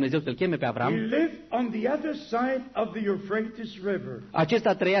 Înainte ca Dumnezeu să-l cheme pe he Avram, lived on the other side of the Euphrates River,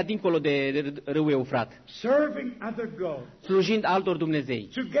 acesta trăia dincolo de râul Eufrat, serving other gods, slujind altor Dumnezei,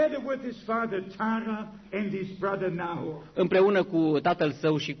 together with his father Terah and his brother Nahor, împreună cu tatăl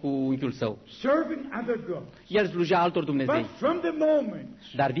său și cu unchiul său. serving other gods. El slujea altor Dumnezei. But from the moment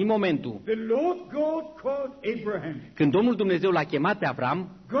Dar din momentul the Lord God called Abraham, când Domnul Dumnezeu l-a chemat pe Avram,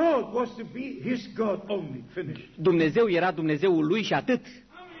 God was to be his God only. Finished. Dumnezeu era Dumnezeul lui și atât.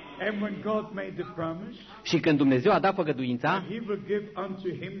 And when God made the promise, Și când Dumnezeu a dat făgăduința he will give unto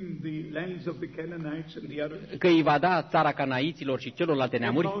him the lands of the Canaanites and the others, că îi va da țara canaiților și celorlalte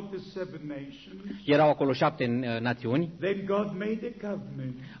neamuri, about the 7 nations, erau acolo 7 națiuni, then God made a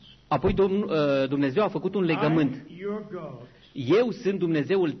covenant. apoi Dumnezeu a făcut un legământ. I'm your God. Eu sunt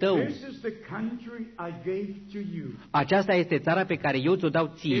Dumnezeul tău. This is the country I gave to you. Aceasta este țara pe care eu ți-o dau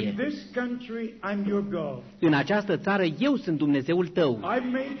In ție. this country, I'm your God. În această țară eu sunt Dumnezeul tău. I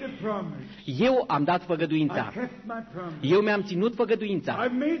made the promise. Eu am dat I făgăduința. kept my promise. Eu mi-am ținut făgăduința.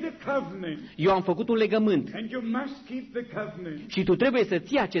 I made a covenant, Eu am făcut un legământ. and you must keep the covenant. Și tu trebuie să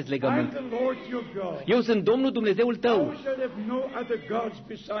ții acest I'm legământ. the Lord your God. Eu sunt Domnul Dumnezeul tău. Thou shalt have no other gods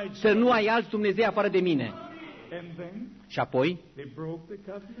besides Să me. nu ai alți Dumnezei afară de mine. And then Și apoi, they broke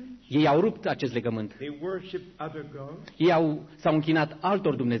the covenant. ei au rupt acest legământ. They worshipped other gods, Ei s-au închinat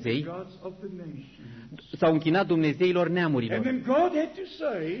altor Dumnezei, gods of the nations. s-au închinat Dumnezeilor And neamurilor. then God had to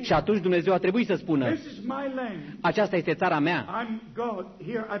say, Și atunci Dumnezeu a trebuit să spună, this is my land. aceasta este țara mea. I'm God.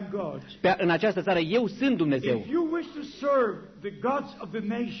 Here I'm God. În această țară eu sunt Dumnezeu. If you wish to serve the gods of the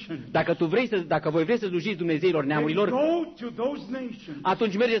nation, Dacă voi vreți să slujiți Dumnezeilor then neamurilor, go to those nations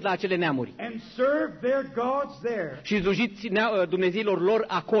atunci mergeți la acele neamuri and serve their gods there, și slujiți Dumnezeilor lor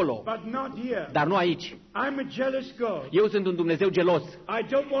acolo, but not here. dar nu aici. I'm a jealous God. Eu sunt un Dumnezeu gelos. I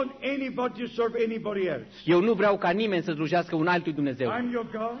don't want anybody to serve anybody else. Eu nu vreau ca nimeni să slujească un altui Dumnezeu. I'm your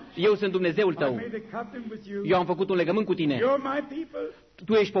God. Eu sunt Dumnezeul I tău. made a covenant with you. Eu am făcut un legământ cu tine. You're my people.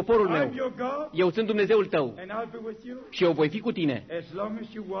 Tu ești poporul I'm meu. your God. Eu sunt Dumnezeul tău. And I'll be with you Și eu voi fi cu tine as long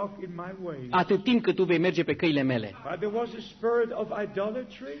as you walk in my ways. atât timp cât tu vei merge pe căile mele. But there was a spirit of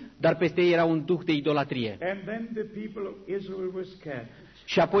idolatry, Dar peste ei era un duh de idolatrie. and then the people of Israel were scattered.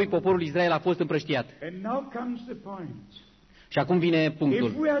 Și apoi poporul Israel a fost împrăștiat. And now comes the point. Și acum vine If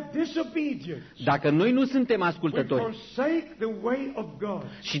punctul. we are disobedient, Dacă noi nu suntem we ascultători forsake the way of God,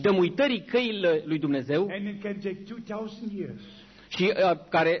 și dăm uitării căile lui Dumnezeu, and it can take 2,000 years și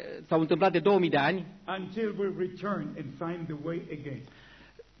care s-au întâmplat de 2000 de ani, until we return and find the way again.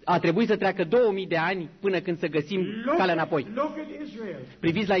 a trebuit să treacă 2000 de ani până când să găsim calea înapoi. Look at Israel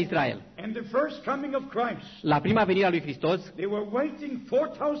Priviți la Israel. and the first coming of Christ. La prima venire a lui Hristos, They were waiting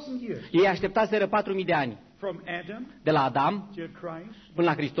 4,000 years ei așteptaseră 4000 de ani. from Adam De la Adam till Christ. până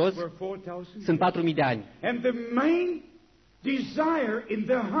la Hristos Were 4,000 sunt 4000 de ani. And the main desire in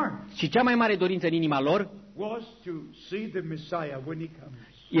their hearts Și cea mai mare dorință în inima lor was to see the Messiah when he comes.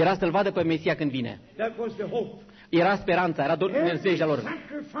 era să-L vadă pe Mesia când vine. That was the hope. Era speranța, era Every nădejdea lor.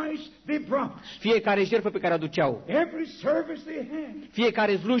 sacrifice they brought, Fiecare jertfă pe care o aduceau, every service they had,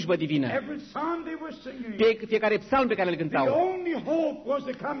 fiecare slujbă divină, every psalm they were singing, fiecare psalm pe care îl the cântau, only hope was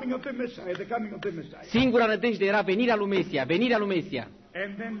the coming of the Messiah, the coming of the Messiah. singura nădejde era venirea lui Mesia, venirea lui Mesia.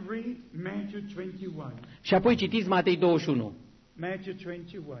 And then read Matthew 21. Și apoi citiți Matei 21. Matthew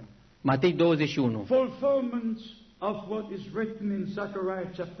 21. Matei 21. Fulfillment of what is written in Zechariah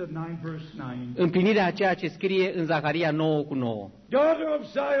chapter 9 verse 9. Împlinirea a ceea ce scrie în Zaharia 9:9. Daughter of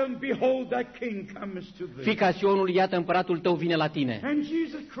Zion, behold, thy king cometh to thee. Fiica Sionului, iată împăratul tău vine la tine. And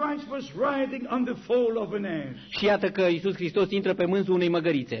Jesus Christ was riding on the foal of an ass. Și iată că Iisus Hristos intră pe mânzul unei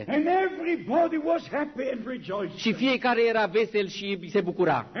măgărițe. And everybody was happy and rejoicing. Și fiecare era vesel și se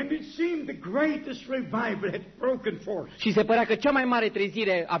bucura. And it seemed the greatest revival had broken forth. Și se părea că cea mai mare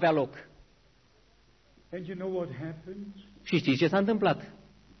trezire avea loc. And you know what happened? Și știți ce s-a întâmplat?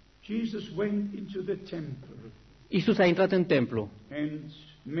 Jesus went into the temple Iisus a intrat în templu and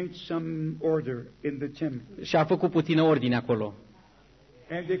made some order in the temple. și a făcut puțină ordine acolo.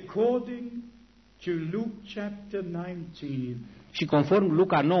 And according to Luke chapter 19, Și conform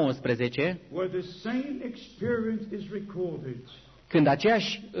Luca 19, where the same experience is recorded, când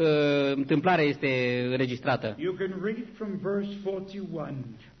aceeași întâmplare este înregistrată, you can read from verse 41.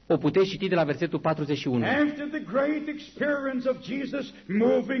 O puteți citi de la versetul 41. After the great experience of Jesus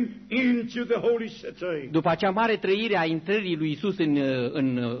moving into the holy city, După acea mare trăire a intrării lui Isus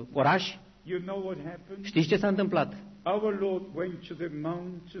în oraș, you know what happened? știți ce s-a întâmplat? Our Lord went to the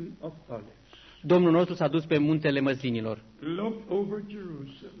mountain of Olives, Domnul nostru s-a dus pe muntele Măslinilor, looked over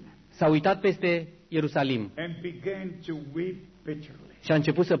Jerusalem, s-a uitat peste Ierusalim and began to weep bitterly. și a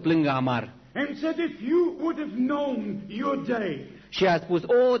început să plângă amar. And said, if you would have known your day, Și a spus,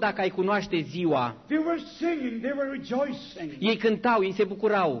 dacă ai cunoaște ziua. they were singing, they were rejoicing. Ei cântau, ei se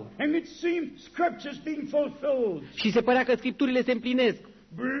bucurau. And it seemed scriptures being fulfilled. Și se părea că scripturile se împlinesc.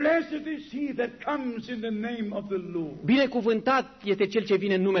 Blessed is he that comes in the name of the Lord. Binecuvântat este cel ce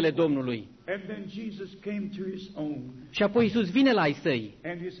vine în numele Domnului. And then Jesus came to his own, Și apoi Iisus vine la ai săi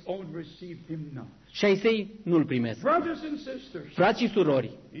and his own received him not. și ai săi nu-l primesc. Brothers and sisters, Frați și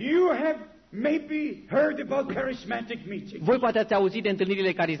surori, you have maybe heard about charismatic meetings. voi poate ați auzit de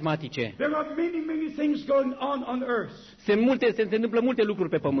întâlnirile carismatice. There are many, many things going on earth. Se întâmplă multe lucruri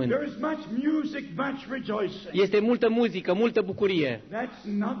pe pământ. There is much music, much rejoicing. Este multă muzică, multă bucurie. That's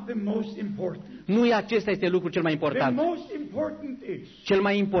not the most important. Nu acesta este lucrul cel mai The important. most important is Cel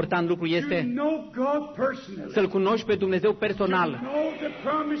mai important lucru to este know God personally, să-L cunoști pe Dumnezeu to personal, know the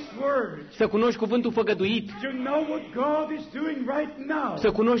promised word, să cunoști cuvântul făgăduit, to know what God is doing right now,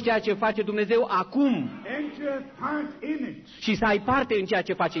 să cunoști ceea ce face Dumnezeu acum and to have part in it, și să ai parte în ceea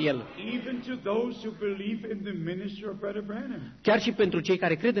ce face El. even to those who believe in the ministry of Brother Branham. Chiar și pentru cei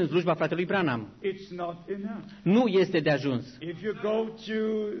care cred în slujba fratelui Branham. It's not enough. Nu este de ajuns. If you go to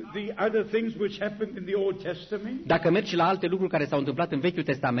the other things which happened in the Old Testament, Dacă mergi la alte lucruri care s-au întâmplat în Vechiul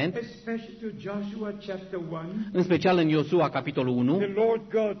Testament, especially to Joshua chapter 1, în special în Iosua, capitolul 1, the Lord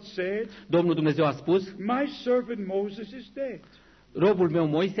God said, Domnul Dumnezeu a spus, my servant Moses is dead. robul meu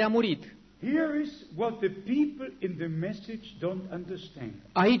Moise a murit. Here is what the people in the message don't understand.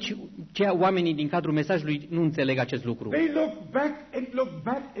 Aici, oamenii din cadrul mesajului nu înțeleg acest lucru. They look back and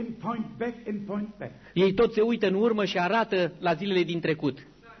point back and point back. Ei tot se uită în urmă și arată la zilele din trecut.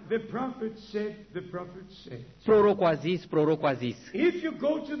 The prophet said, the prophet said. Prorocul a zis, prorocul a zis. If you go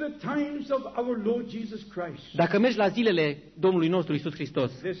to the times of our Lord Jesus Christ, Dacă mergi la zilele Domnului nostru Isus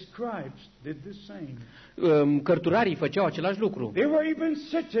Hristos, the scribes did the same. cărturarii făceau același lucru. They were even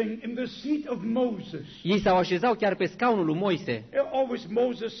sitting in the seat of Moses. Ei s-au așezau chiar pe scaunul lui Moise. Always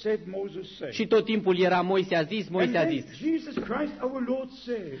Moses said, Moses said. Și tot timpul era Moise a zis, And Moise a then zis. Jesus Christ, our Lord,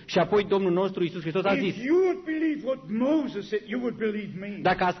 said, Și apoi Domnul nostru Isus Hristos a zis, if you would believe what Moses said, you would believe me.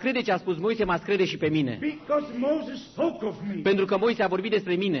 dacă ați crede ce a spus Moise, m-ați crede și pe mine. Because Moses spoke of me. Pentru că Moise a vorbit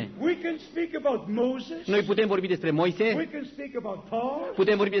despre mine. We can speak about Moses. Noi putem vorbi despre Moise, We can speak about Paul.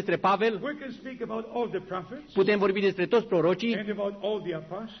 putem vorbi despre Pavel, We can speak about all the prophets putem vorbi despre toți prorocii and about all the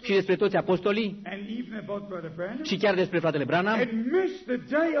apostles și despre toți apostolii and even about Brother Branham și chiar despre fratele Branham and miss the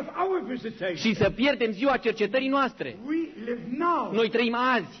day of our visitation. și să pierdem ziua cercetării noastre. We live now. Noi trăim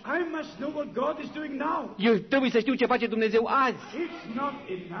azi. I must know what God is doing now. Eu trebuie să știu ce face Dumnezeu azi. It's not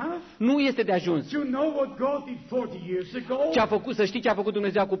enough Nu este de ajuns. to know what God did 40 years ago Ce a făcut, să știi ce a făcut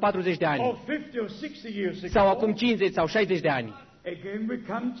Dumnezeu acum 40 de ani or 50 or 60 years ago. sau acum 50 sau 60 de ani. Again we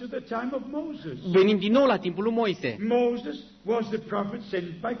come to the time of Moses. Venim din nou la timpul lui Moise. Moses was the prophet sent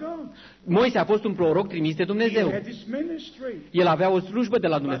by God. Moise a fost un proroc trimis de He Dumnezeu. had his ministry. El avea o slujbă de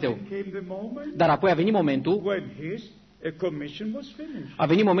la But Dumnezeu. then came the moment Dar apoi a venit momentul, when his commission was finished. a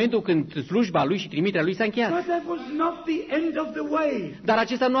venit momentul când slujba lui și trimiterea lui s-a încheiat. But that was not the end of the way. Dar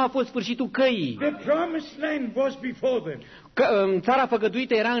acesta nu a fost sfârșitul căii. The promised land was before them. Țara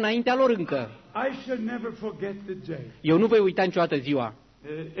făgăduită era înaintea lor încă. I shall never forget the day. Eu nu voi uita niciodată ziua.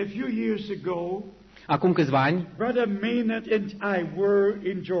 A few years ago, Acum câțiva ani, Brother Maynard and I were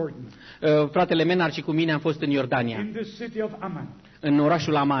in Jordan, fratele Menard și cu mine am fost în Iordania, in the city of Amman. în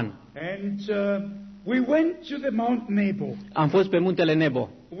orașul Aman. And we went to the Mount Nebo. Am fost pe muntele Nebo.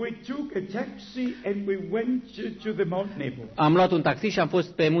 We took a taxi and we went to the Mount Nebo. Am luat un taxi și am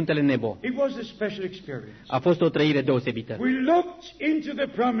fost pe muntele Nebo. It was a special experience. A fost o trăire deosebită. We looked into the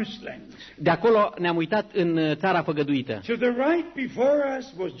promised land. De acolo ne-am uitat în țara făgăduită. To the right before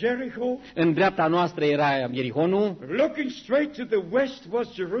us was Jericho. În dreapta noastră era Ierihonul, Looking straight to the west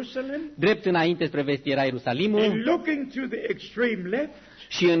was Jerusalem. drept înainte spre vest era And Ierusalimul looking to the extreme left,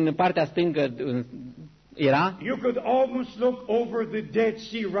 și în partea stângă era, you could almost look over the Dead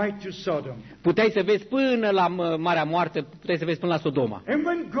Sea right to Sodom. puteai să vezi până la Marea Moartă, puteai să vezi până la Sodoma. And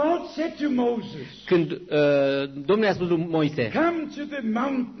when God said to Moses, Când Domnul i-a spus lui Moise, come to the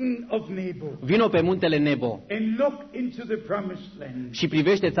mountain of Nebo vino pe muntele Nebo and look into the promised land. și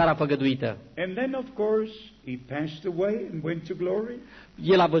privește țara făgăduită. And then, of course, He passed away and went to glory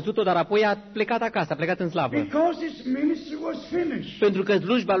El a văzut-o, dar apoi a plecat acasă, a plecat în slavă. because his ministry was finished. Pentru că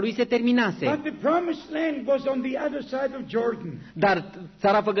slujba lui se terminase. But the promised land was on the other side of Jordan. Dar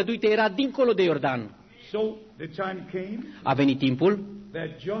țara făgăduită era dincolo de Iordan. So the time came A venit timpul that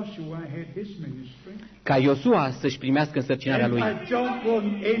Joshua had his ministry. ca Iosua să-și primească însărcinarea And lui. I don't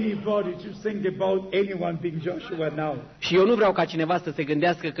want anybody to think about anyone being Joshua now. Și eu nu vreau ca cineva să se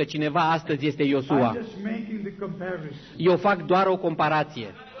gândească că cineva astăzi este I'm Iosua. just making the comparison. Eu fac doar o comparație.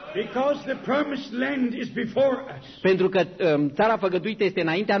 Because the promised land is before us. Pentru că țara făgăduită este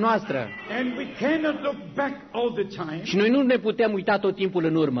înaintea noastră. And we cannot look back all the time. Și noi nu ne putem uita tot timpul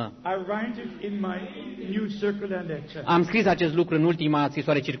în urmă. I write it in my new circular letter. Am scris acest lucru în ultima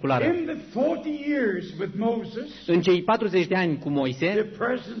scrisoare circulară. In the 40 years with Moses, În cei 40 de ani cu the Moise,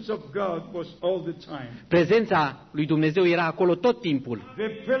 presence of God was all the time. prezența lui Dumnezeu era acolo tot timpul. The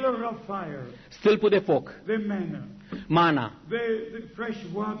pillar of fire, Stâlpul de foc, the manna, mana, the fresh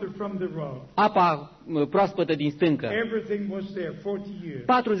water from the rock. apa proaspătă din stâncă. Everything was there 40 years.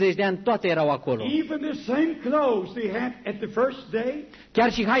 40 de ani toate erau acolo. Even the same clothes they had at the first day,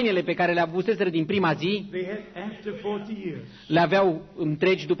 Chiar și hainele pe care le avuseseră din prima zi, they had after 40 years. le aveau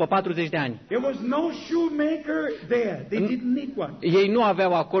întregi după 40 de ani. There was no shoemaker there. They didn't need one. Ei nu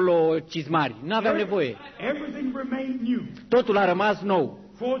aveau acolo cizmari, nu aveau nevoie. Everything remained new. Totul a rămas nou.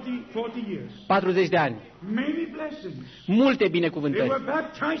 40 years. 40 de ani. Many blessings. Multe They binecuvântări. were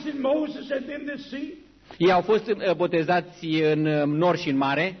baptized in Moses and in the sea. Ei au fost botezați în nor și în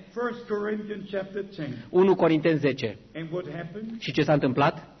mare, 1 Corinthians chapter 10. 1 Corinteni 10. And what happened? Și ce s-a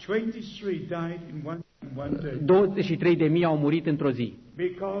întâmplat? 23 died in one day. 23.000 au murit într-o zi.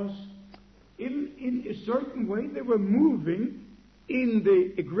 Because in a certain way they were moving in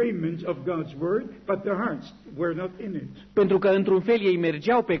the agreement of God's word, but their hearts were not in it. Pentru că într-un fel ei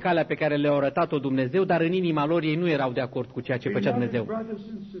mergeau pe calea pe care le-a arătat-o Dumnezeu, dar în inima lor ei nu erau de acord cu ceea ce făcea Beloved Dumnezeu. brothers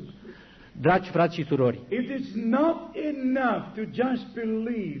and sisters, Dragi frați și surori, it is not enough to just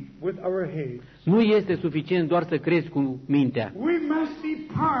believe with our heads. nu este suficient doar să crezi cu mintea. We must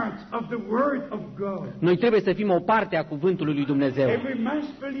be part of the word of God. Noi trebuie să fim o parte a cuvântului lui Dumnezeu. And we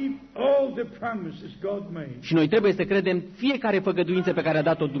must believe all the promises God made. Și noi trebuie să credem fiecare făgăduință pe care a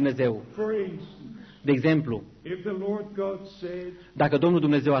dat-o Dumnezeu. For instance, De exemplu, if the Lord God said, dacă Domnul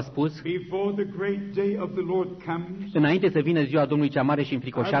Dumnezeu a spus, before the great day of the Lord comes, înainte să vină ziua Domnului cea mare și I will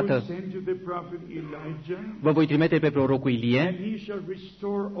înfricoșată, send you the prophet Elijah, vă voi trimite pe prorocul and Ilie he shall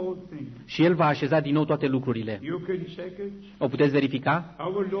restore all things. și el va așeza din nou toate lucrurile. You can check it. O puteți verifica?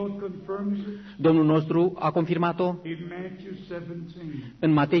 Our Lord confirms it Domnul nostru a confirmat-o in Matthew 17,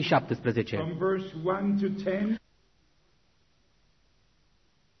 în Matei 17, from verse 1 to 10.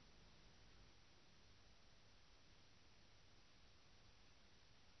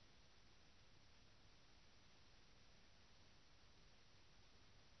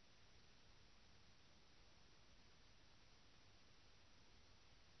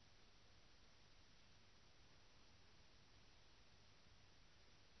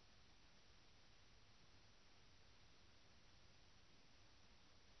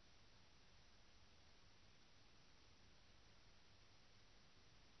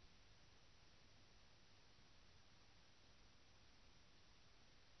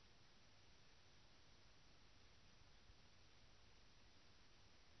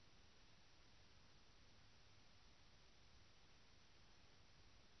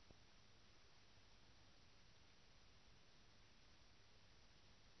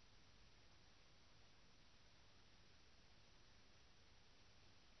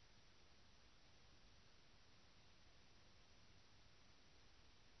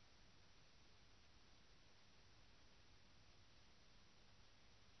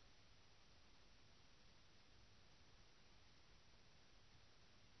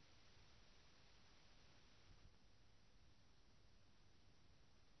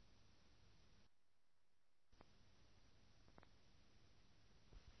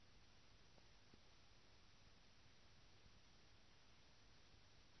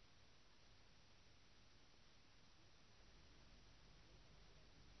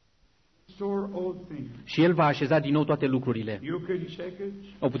 Restore all things. și el va așeza din nou toate lucrurile. You can check it.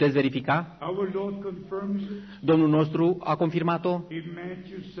 O puteți verifica? Our Lord confirms it Domnul nostru a confirmat-o in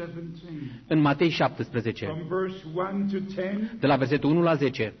Matthew 17, în Matei 17, from verse 1 to 10. de la versetul 1 la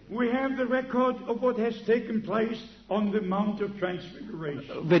 10. We have the record of what has taken place on the Mount of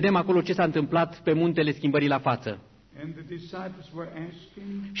Transfiguration. Vedem acolo ce s-a întâmplat pe muntele schimbării la față. And the disciples were asking,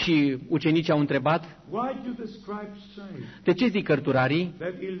 Și ucenicii au întrebat, why do the scribes say de ce zic cărturarii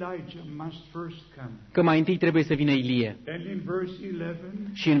that Elijah must first come? că mai întâi trebuie să vină Ilie? And in verse 11,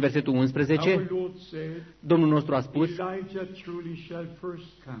 Și în versetul 11, our Lord said, Domnul nostru a spus, Elijah truly shall first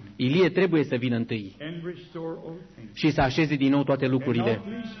come Ilie trebuie să vină întâi and restore all things. și să așeze din nou toate And lucrurile.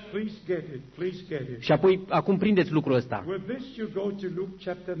 now please get it, please get it. Și apoi, acum prindeți lucrul ăsta. With this you go to Luke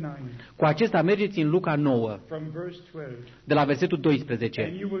chapter 9 Cu acesta mergeți în Luca 9, from verse 12. de la versetul And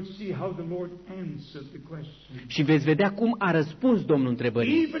 12, you will see how the Lord answered the question. și veți vedea cum a răspuns Domnul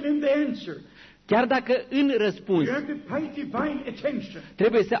întrebării. Even in the answer, Chiar dacă în răspuns you have to pay divine attention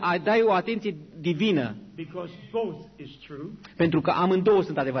trebuie să dai o atenție divină, because both is true. pentru că amândouă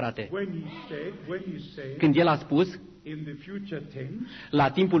sunt adevărate. When you say Când el a spus, in the future tense, la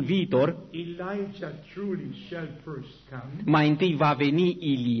timpul viitor, Elijah truly shall first come mai întâi va veni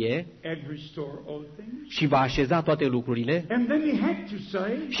Ilie and restore all things. și va așeza toate lucrurile, And then he had to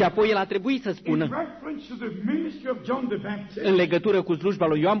say, și apoi el a trebuit să in spună, reference to the ministry of John the în Baptist, legătură cu slujba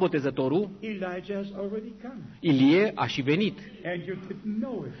lui Ioan Botezătorul, Elijah has already come. Ilie a și venit And you didn't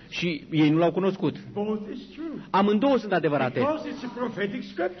know it. și ei nu l-au cunoscut. Both is true. Amândouă sunt adevărate, Because it's a prophetic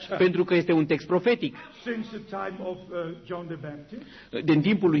scripture. pentru că este un text profetic. Since the time of John the Baptist, Din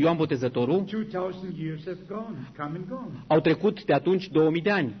timpul lui Ioan Botezătorul 2000 years have gone, come and gone. au trecut de atunci 2000 de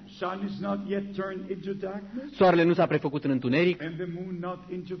ani. Sun is not yet turned into darkness, Soarele nu s-a prefăcut în întuneric and the moon not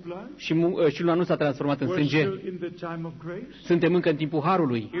into blood. și luna nu s-a transformat în We're sânge. still in the time of grace, Suntem încă în timpul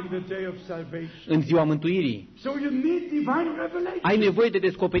Harului, in the day of salvation. în ziua mântuirii. So you need divine revelation. Ai nevoie de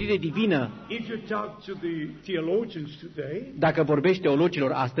descoperire divină. If you talk to the theologians today, Dacă vorbești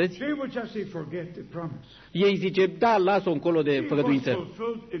teologilor astăzi, they will just say, forget the promise. ei zice, da, lasă-o încolo de It was făgăduință.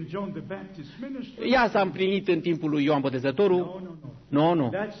 fulfilled in John the Baptist's ministry. Ea s-a împlinit în timpul lui Ioan Botezătorul. No, no, no. Nu.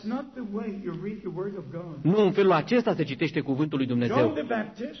 That's not the way you read the Word of God. Nu, în felul acesta se citește cuvântul lui John Dumnezeu. the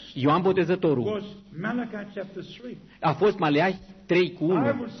Baptist Ioan Botezătorul was Malachi chapter 3. a fost Maleahi 3 cu 1. I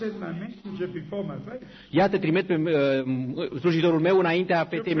will send my messenger before my face. Iată, trimit pe slujitorul meu înaintea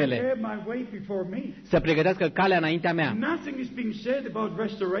To fetei mele, prepare my way before me. să pregătească calea înaintea mea. Nothing is being said about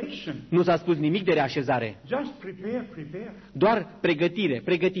restoration. Nu s-a spus nimic de reașezare, Just prepare. doar pregătire.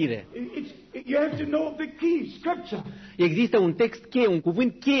 You have to know the key, Scripture. Există un text cheie, un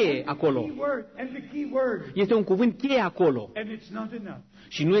cuvânt cheie acolo. Key word, and the key word. Este un cuvânt cheie acolo And it's not enough.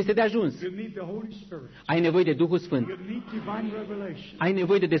 și nu este de ajuns. You need the Holy Spirit. Ai nevoie de Duhul Sfânt. You need divine revelation. Ai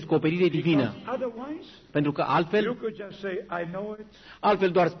nevoie de descoperire divină, Because otherwise, pentru că you altfel could just say, I know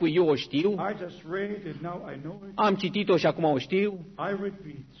it. doar spui eu o știu, I just read it, now I know it. am citit-o și acum o știu, I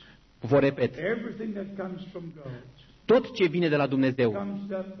repeat, vă repet. everything that comes from God Tot ce vine de la Dumnezeu comes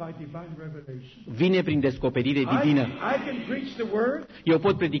up by divine revelation. vine prin descoperire divină. I can preach the word, Eu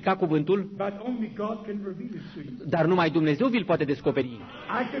pot predica cuvântul, but only God can reveal it to you. dar numai Dumnezeu vi-l poate descoperi. I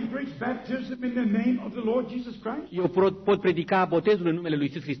can preach baptism in the name of the Lord Jesus Christ, Eu pot predica botezul în numele lui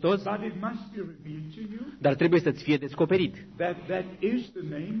Iisus Hristos, but it must be revealed to you dar trebuie să-ți fie descoperit that is the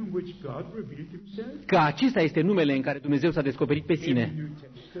name in which God revealed himself că acesta este numele în care Dumnezeu s-a descoperit pe in the sine New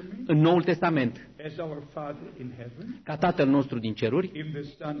Testament în Noul Testament, as our Father in heaven, ca Tatăl nostru din ceruri, in the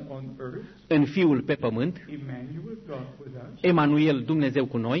Son on earth, în Fiul pe pământ, Emmanuel, God with us, Emanuel, Dumnezeu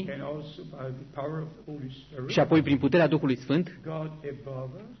cu noi, and also by the power of the Holy Spirit, și apoi prin puterea Duhului Sfânt, God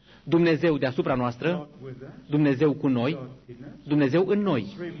above us, Dumnezeu deasupra noastră, God with us, Dumnezeu cu noi, God in us, Dumnezeu în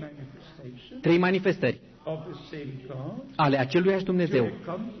noi. three manifestations 3 manifestări of the same God ale aceluiași to Dumnezeu,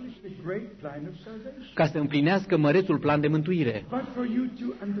 accomplish the great plan of salvation. ca să împlinească mărețul plan de mântuire. But for you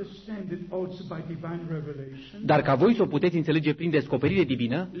to understand it also by divine revelation, Dar ca voi să o puteți înțelege prin descoperire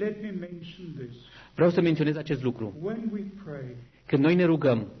divină, let me mention this. vreau să menționez acest lucru. When we pray, Când noi ne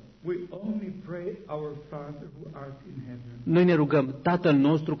rugăm, we only pray our Father who art in heaven. noi ne rugăm, Tatăl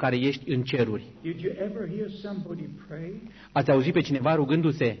nostru care ești în ceruri. Did you ever hear somebody pray, Ați auzit pe cineva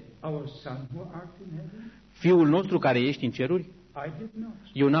rugându-se, our Son who art in heaven? Fiul nostru care ești în ceruri? I did not.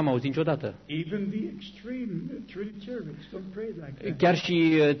 Eu n-am auzit niciodată. Even the extreme Trinitarians don't pray like that. Chiar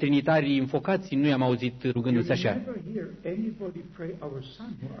și trinitarii înfocați nu i-am auzit You rugându-se așa. never hear anybody pray our Son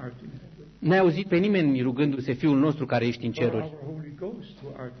who art in heaven, N-ai auzit pe nimeni rugându-se Fiul nostru care ești în or ceruri, our Holy Ghost who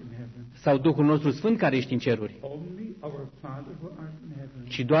art in heaven. sau Duhul nostru Sfânt care ești în ceruri. Only Our Father who art in heaven,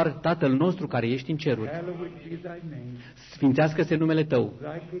 ci doar Tatăl nostru care ești în ceruri. hallowed be thy name. Sfințească-se numele Tău,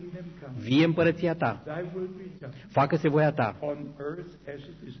 Thy kingdom come. vie împărăția Ta, Thy will be done facă-se voia Ta, on earth as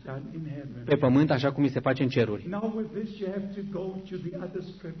it is done in heaven. pe pământ așa cum mi se face în ceruri. Now with this you have to go to the other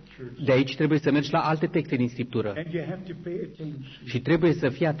scriptures. De aici trebuie să mergi la alte texte din Scriptură And you have to pay attention. și trebuie să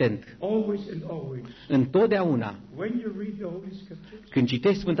fii atent. Always and always. Întotdeauna, When you read the Holy Scriptures, când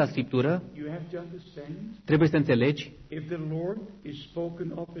citești Sfânta Scriptură, you have to understand trebuie să înțelegi, if the Lord is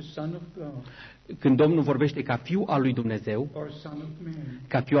spoken of as Son of God, când Domnul vorbește ca Fiu al lui Dumnezeu, or Son of Man,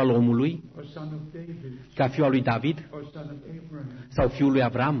 ca Fiu al omului, or Son of David, ca Fiu al lui David or Son of Abraham. sau Fiul lui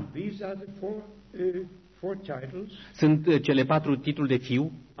Avram, These are the four titles sunt cele 4 titluri de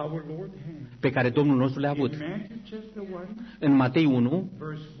Fiu our Lord had. pe care Domnul nostru le-a In avut. Matthew chapter 1, În Matei 1,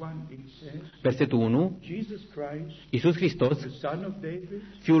 verse 1, it says, versetul 1, Jesus Christ, Iisus Hristos, the Son of David,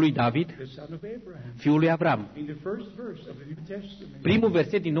 Fiul lui David, the Son of Abraham. Fiul lui Avram. In the first verse of the New Testament, Primul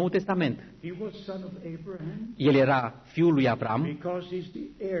verset din Noul Testament. he was Son of Abraham El era Fiul lui Avram because he's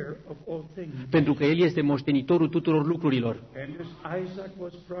the heir of all things. pentru că El este moștenitorul tuturor lucrurilor. And as Isaac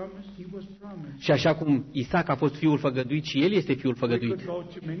was promised, he was promised. Și așa cum Isaac a fost fiul făgăduit și el este fiul We could făgăduit, go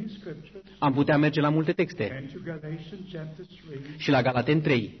to many scriptures am putea merge la multe texte and to Galatians chapter 3 și la Galaten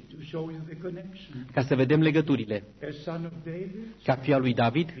 3 to show you the connection. ca să vedem legăturile. As son of David, Ca fiul lui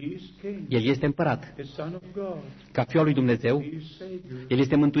David, he is king. el este împărat. As son of God, Ca fiul lui Dumnezeu, he is Savior. el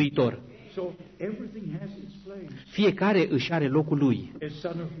este mântuitor. So everything has its place. Fiecare își are locul lui. As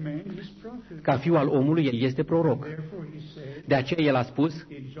son of man, he is prophet. Ca fiul al omului, el este proroc. Therefore he said De aceea el a spus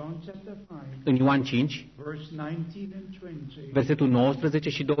in John chapter 5, în Ioan 5, verse 19 and 20, versetul 19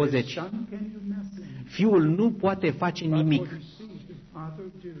 și the 20, son can do nothing Fiul nu poate face but what nimic he sees the Father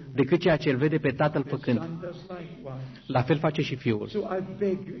do. decât ceea ce îl vede pe Tatăl The făcând. son does likewise. La fel face și Fiul. So I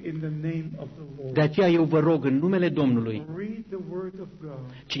beg you in the name of the Lord, De aceea eu vă rog în numele Domnului, read the word of God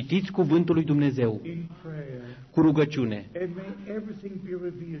citiți cuvântul lui Dumnezeu in prayer, cu rugăciune and may everything be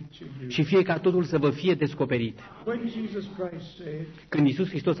revealed to you. și fie ca totul să vă fie descoperit. When Jesus Christ said, Când Iisus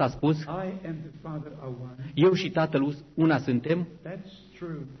Hristos a spus, I and the Father are one, eu și Tatăl una suntem, that's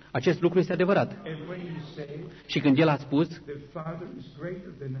true. acest lucru este adevărat. And when he said, Și când El a spus, the Father is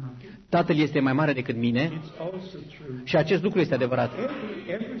greater than I, Tatăl este mai mare decât mine, it's also true. și acest lucru este adevărat.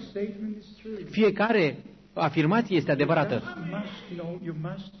 Every statement is true. Fiecare afirmație este adevărată. You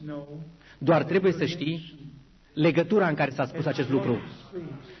must know Doar trebuie să știi legătura în care s-a spus acest lucru.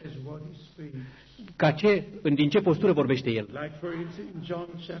 Ca ce, din ce postură vorbește El? Like for instance in John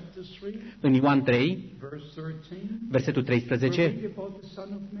chapter 3, În Ioan 3, verse 13, versetul we 13, read about the Son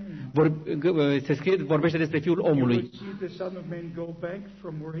of Man. se scrie, vorbește despre Fiul You omului. would see the Son of Man go back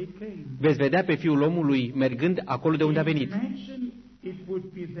from where he came. Veți vedea pe Fiul omului mergând acolo de unde a venit. Imagine it would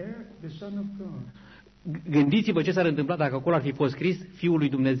be there, the Son of God. Gândiți-vă ce s-ar întâmpla dacă acolo ar fi fost scris Fiul lui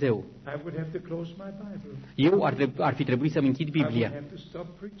Dumnezeu. I would have to close my Bible. Eu ar fi trebuit să-mi închid I would Biblia. have to stop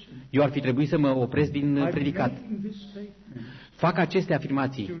preaching. Eu ar fi trebuit să mă opresc din I'm predicat. making this statement Fac aceste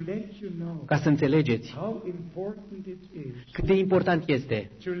afirmații to let you know ca să înțelegeți how important it is cât de important este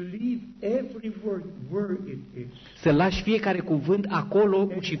to leave every word where it is să lași fiecare cuvânt acolo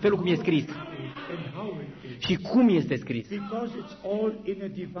și felul cum e scris and how it is. și cum este scris. Because it's all in a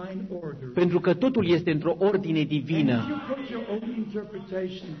divine order. Pentru că totul este într-o ordine And if divină. you put your own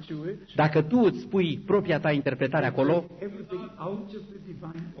interpretation to it, Dacă tu îți pui propria ta interpretare acolo, everything out of the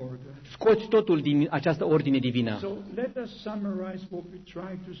divine order. scoți totul din această ordine divină. So let us summarize what we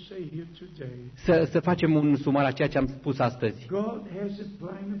try to say here today. Să facem un sumar a ceea ce am spus astăzi. God has a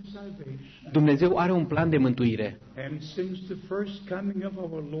plan of salvation. Dumnezeu are un plan de mântuire And since the first coming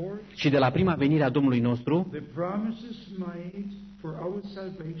of our Lord, și de la prima venire a Domnului nostru, the promises made for our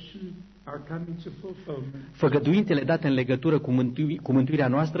salvation are coming to fulfillment. făgăduințele date în legătură cu mântuirea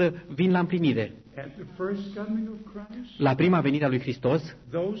noastră vin la împlinire. At the first coming of Christ, La prima venire a lui Hristos,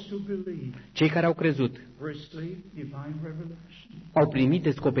 those who believe cei care au crezut receive divine revelation, au primit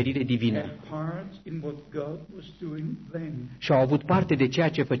descoperire divină had part in what God was doing then. și au avut parte de ceea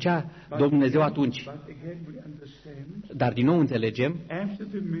ce făcea Dumnezeu atunci. But again we understand, Dar din nou înțelegem, after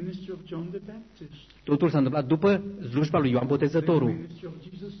the ministry of John the Baptist, totul s-a întâmplat după slujba lui Ioan the Botezătorul. ministry of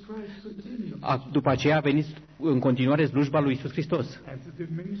Jesus Christ continued. După aceea a venit în continuare slujba lui Isus Hristos. After the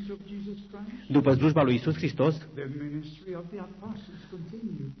ministry of Jesus Christ, După slujba lui Isus Hristos, the ministry of the apostles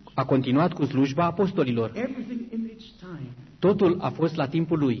continued. a continuat cu slujba apostolilor. Everything in its time, Totul a fost la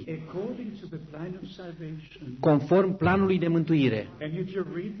timpul lui, according to the plan of salvation. conform planului de mântuire. And if you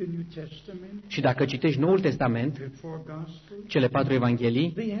read the New Testament, Și dacă citești Noul Testament, the four Gospels, cele 4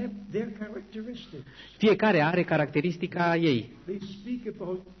 evanghelii, they have their characteristics. fiecare are caracteristica ei. They speak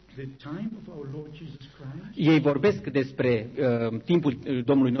about the time of our Lord Jesus Christ, Ei vorbesc despre timpul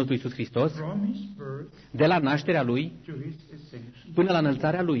Domnului nostru Iisus Hristos, from his birth de la nașterea Lui to his ascension. până la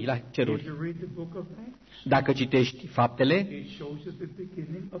înălțarea Lui la If ceruri. you read the book of Acts, Dacă citești faptele, it shows us the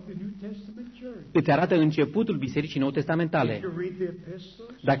beginning of the New Testament church. îți arată începutul Bisericii Nou If Testamentale. you read the epistles,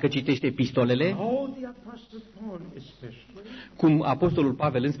 Dacă citești epistolele, how the Apostle Paul especially cum Apostolul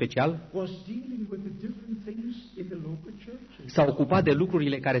Pavel în special was dealing with the different things in the local churches, s-a ocupat de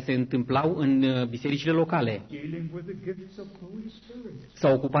lucrurile care se întâmplau în bisericile locale. dealing with the gifts of the Holy Spirit,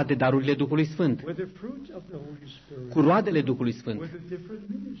 S-a ocupat de darurile Duhului Sfânt, with the fruit of the Holy Spirit, cu roadele Duhului Sfânt, with the different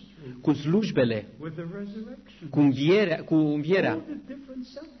ministries, cu slujbele, with the resurrection, cu învierea, all the different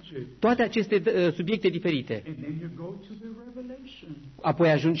subjects. toate aceste subiecte diferite. And then you go to the Revelation. Apoi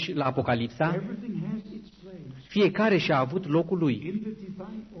ajungi la Apocalipsa, Everything has its place fiecare și-a avut locul lui in the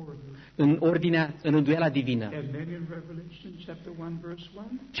divine order. în ordinea, în înduiala divină. And then in Revelation chapter 1 verse 1,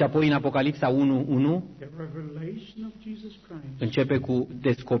 Și apoi în Apocalipsa 1:1 the revelation of Jesus Christ. începe cu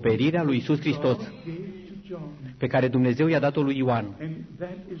descoperirea lui Isus Hristos, God gave to John. pe care Dumnezeu i-a dat-o lui Ioan. And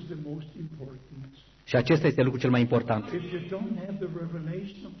that is the most important. Și acesta este lucrul cel mai important. If you don't have the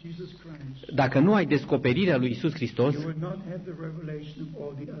revelation of Jesus Christ, Dacă nu ai descoperirea lui Isus Hristos, you will not have the revelation of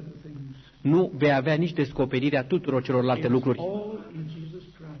all the other things. nu vei avea nici descoperirea tuturor celorlalte It's lucruri. all in Jesus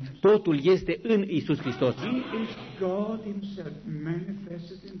Christ. Totul este în Isus Hristos. He is God himself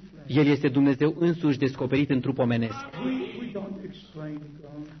manifested in flesh. El este Dumnezeu însuși descoperit în trup omenesc. We don't explain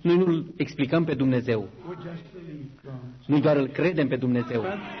God. Noi nu-L explicăm pe Dumnezeu, We just believe God. nu doar îl credem pe Dumnezeu.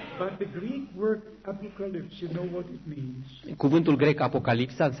 But the Greek word apocalypse, you know what it means. Cuvântul grec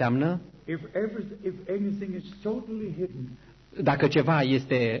Apocalipsa înseamnă If anything is totally hidden dacă ceva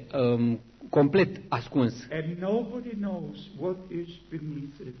este complet ascuns and nobody knows what is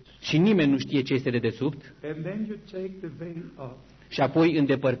beneath it, și nimeni nu știe ce este de desubt, and then you take the veil off, și apoi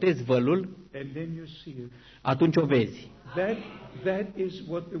îndepărtezi vălul, and then you see it. atunci o vezi. That is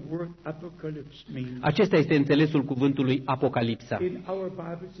what the word apocalypse means. Acesta este înțelesul cuvântului Apocalipsa. In our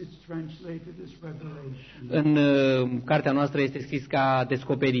Bibles, it's translated as revelation. În cartea noastră este scris ca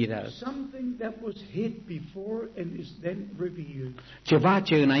descoperirea. Something that was hid before and is then revealed. Ceva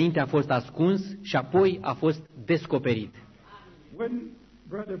ce înainte a fost ascuns și apoi a fost descoperit. When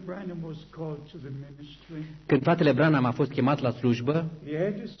Brother Branham was called to the ministry, Când fratele Branham a fost chemat la slujbă, he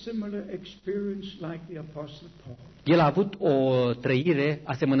had a similar experience like the Apostle Paul. el a avut o trăire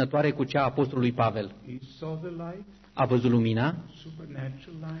asemănătoare cu cea a apostolului Pavel. He saw the light, A văzut lumina,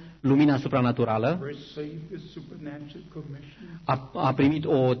 supernatural light, lumina supranaturală, received the supernatural commission a primit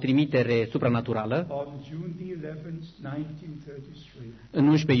o trimitere supranaturală on June the 11th, 1933. în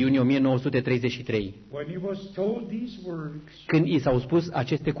 11 iunie 1933, When he was told these words, când i s-au spus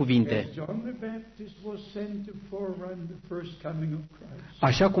aceste cuvinte. as John the Baptist was sent to forerun the first coming of Christ,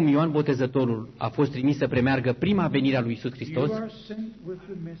 Așa cum Ioan Botezătorul a fost trimis să premeargă prima venire a lui Isus Hristos, you are sent with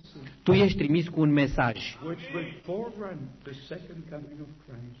the message tu ești trimis cu un mesaj which will forerun the second coming of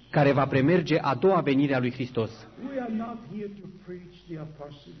Christ. care va premerge a doua venire a lui Hristos. We are not here to preach the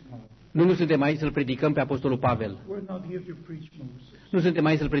Apostle Paul. Noi nu suntem aici să-l predicăm pe Apostolul Pavel. We're not here to preach Moses. Nu suntem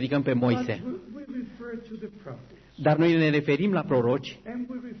aici să-l predicăm pe But Moise. we refer to the prophets Dar noi ne referim la proroci and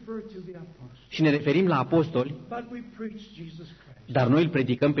we refer to the apostles. și ne referim la apostoli, But we preach Jesus Christ. dar noi îl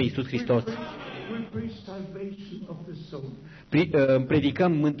predicăm pe Isus Hristos. We preach salvation of the soul,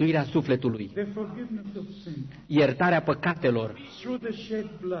 Predicăm mântuirea sufletului, the forgiveness of sin, iertarea păcatelor, through the shed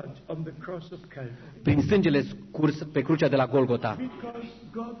blood on the cross of Calvary. prin sângele scurs pe crucea de la Golgota. Because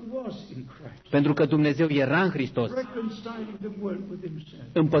God was in Christ, Pentru că Dumnezeu era în Hristos, reconciling the world with himself.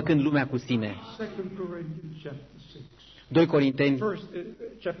 împăcând lumea cu sine. 2 Corinthians chapter 6. 2 Corinteni, First,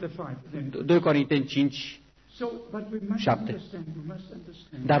 chapter 5. 2 Corinteni 5. So, but we must 7.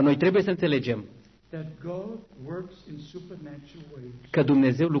 understand Dar noi trebuie să înțelegem that God works in supernatural ways. că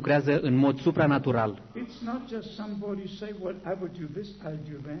Dumnezeu lucrează în mod supranatural. It's not just somebody say, well, I will do this,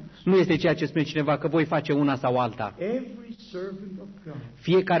 I'll do that. Nu este ceea ce spune cineva că voi face una sau alta. Every servant of God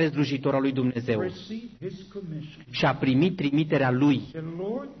Fiecare slujitor al lui Dumnezeu received his commission. și-a primit trimiterea lui. The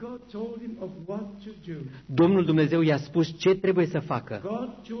Lord God told him of what to do. Domnul Dumnezeu i-a spus ce trebuie să facă. God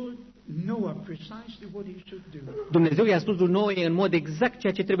told Noah precisely what he should do. Dumnezeu i-a spus lui Noe în mod exact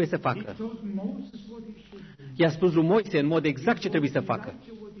ceea ce trebuie să He facă. told Moses what he should do. I-a spus lui Moise în mod exact ce trebuie să facă.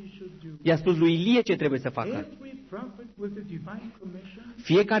 Elijah what he should do. I-a spus lui Ilie ce trebuie să facă. Every prophet with a divine commission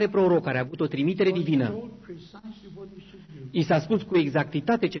Fiecare proroc care a avut o trimitere was divină, told precisely what he should do. i s-a spus cu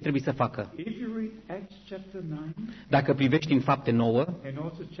exactitate ce trebuie să facă. If you read Acts chapter 9 Dacă privești în Fapte 9 and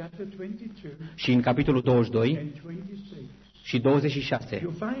also chapter 22 și în capitolul 22 and 26, și 26,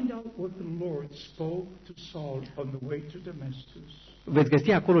 you find out what the Lord spoke to Saul on the way to Damascus. veți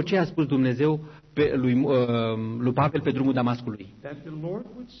găsi acolo ce a spus Dumnezeu lui Pavel pe drumul Damascului. That the Lord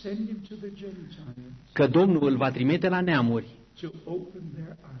would send him to the Gentiles Că Domnul îl va trimite la neamuri to open their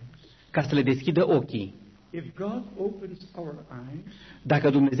eyes. ca să le deschidă ochii. If God opens our eyes, Dacă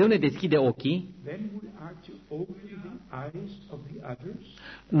Dumnezeu ne deschide ochii, then we are to open the eyes of the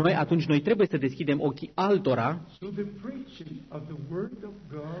others. atunci noi trebuie să deschidem ochii altora So the preaching of the Word of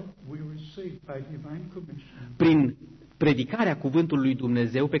God we receive by divine commission. prin predicarea cuvântului lui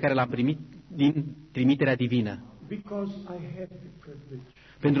Dumnezeu pe care l-am primit din trimiterea divină. Because I have the privilege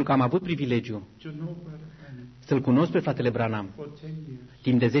Pentru că am avut privilegiul to know Brother Branham să-l cunosc pe fratele Branham for 10 years,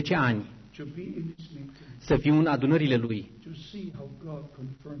 timp de 10 ani, to be in his meeting, să fiu în adunările lui, to see how God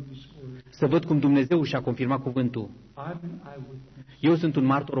confirmed his word. să văd cum Dumnezeu și-a confirmat cuvântul. I'm an eyewitness. Eu sunt un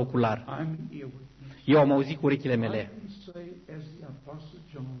martor ocular. I'm an earwitness. Eu am auzit cu urechile I mele. can say, as the Apostle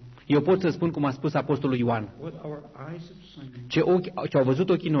John, Eu pot să spun cum a spus apostolul Ioan. what our eyes have seen, Ce au văzut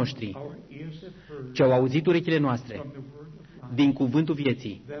ochii noștri, our ears have heard ce au auzit urechile noastre, from the Word of life, din cuvântul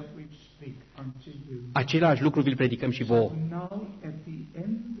vieții. that we speak unto you. Același lucru vi-l predicăm și vouă. Now, at the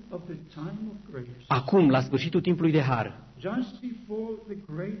end of the time of grace, Acum, la sfârșitul timpului de har, just before the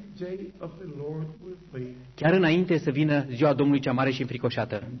great day of the Lord will be, chiar înainte să vină ziua Domnului cea mare și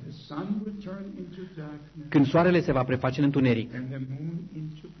înfricoșată, and the sun will turn into darkness, când soarele se va preface în întuneric and the moon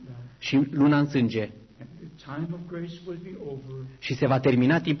into blood, și luna în sânge and the time of grace will be over, și se va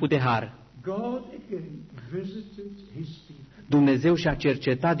termina timpul de har, God again visited his people, Dumnezeu și-a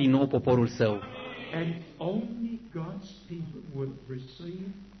cercetat din nou poporul său and only God's people will receive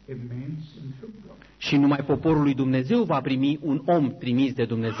a man sent from God. și numai poporul lui Dumnezeu va primi un om trimis de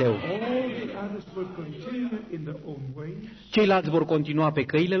Dumnezeu. All the others will continue in their own ways Ceilalți vor continua pe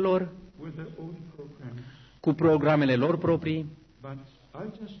căile lor, with their own programs. cu programele lor proprii, But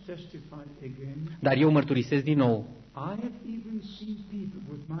I'll just testify again. dar eu mărturisesc din nou. I have even seen people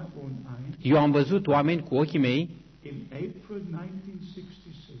with my own eyes Eu am văzut oameni cu ochii mei in April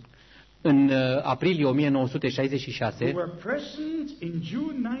 1966 în aprilie who 1966, were present in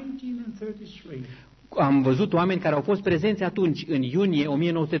June 1933 am văzut oameni care au fost prezenți atunci, în iunie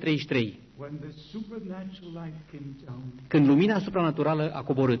 1933, when the supernatural light came down, când lumina supranaturală a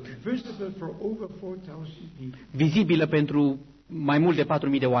coborât, visible for over 4,000 people. vizibilă pentru mai mult de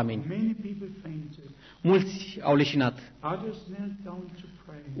 4.000 de oameni. Many people fainted. Mulți au leșinat, Others knelt down to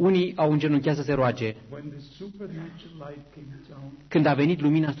pray. unii au îngenunchiat să se roage. When the supernatural light came down, Când a venit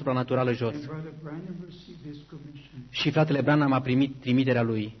lumina supranaturală jos and Brother Branham received his commission, și fratele Branham a primit trimiterea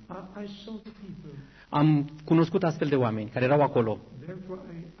lui, I saw the people. am cunoscut astfel de oameni care erau acolo. Therefore,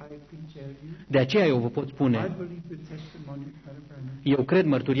 I can tell you, De aceea eu vă pot I spune, believe the testimony of Brother Branham. eu cred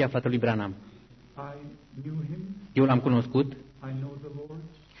mărturia fratelui Branham. I knew him. Eu l-am cunoscut, I know the Lord.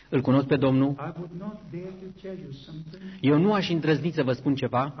 îl cunosc pe Domnul. I would not dare to tell you something Eu nu aș îndrăzni să vă spun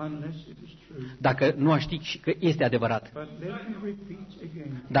ceva unless it is true. dacă nu aș ști și că este adevărat. But let me repeat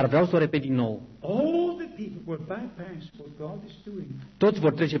again. Dar vreau să o repet din nou. All the people will bypass what God is doing Toți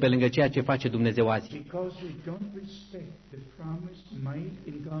vor trece pe lângă ceea ce face Dumnezeu azi, because we don't respect the promise made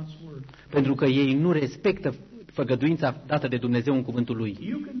in God's Word. pentru că ei nu respectă făgăduința dată de Dumnezeu în cuvântul Lui.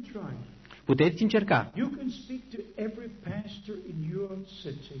 You can try. Puteți încerca, You can speak to every pastor in your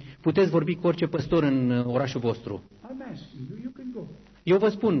city. puteți vorbi cu orice păstor în orașul vostru. I'm asking you, you can go. Eu vă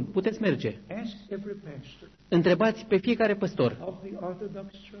spun, puteți merge. Ask every pastor Întrebați pe fiecare păstor of the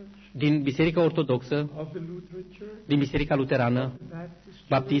Orthodox Church, din Biserica Ortodoxă, of the Lutheran Church, din Biserica Luterană, the Baptist Church,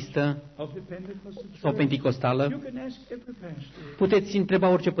 Baptistă of the Pentecostal sau Church. Pentecostală. You can ask every pastor. Puteți întreba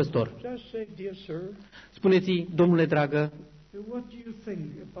orice păstor. Just say, dear sir, Spuneți-i, domnule dragă, what do you think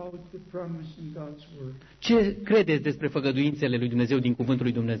about the promise in God's Word? ce credeți despre făgăduințele lui Dumnezeu din cuvântul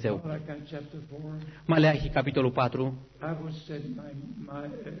lui Dumnezeu? Malachi chapter 4. Maleahi, capitolul 4. I will send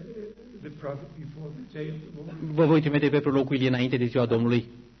the prophet before the day of the Lord. Vă voi trimite pe prorocul Ilie înainte de ziua Domnului.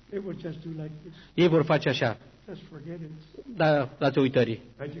 They will just do like this. Ei vor face așa, Just forget it. dar dați uitării.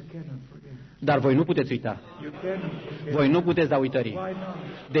 But you cannot forget it. Dar voi nu puteți uita. You cannot forget Voi it. nu puteți da uitării. Why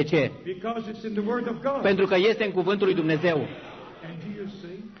not? De ce? Because it's in the Word of God. Pentru că este în cuvântul lui Dumnezeu. And do you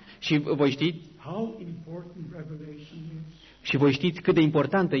see Și voi știți, how important revelation is? și voi știți cât de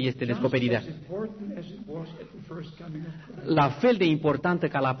importantă este Just descoperirea. as important as it was at the first coming of Christ. La fel de importantă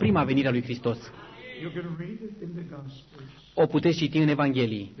ca la prima venire a lui Hristos. You can read it in the Gospels. O puteți citi în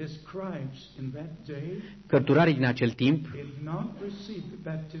Evanghelii. The scribes in that day Cărturarii din acel timp did not receive the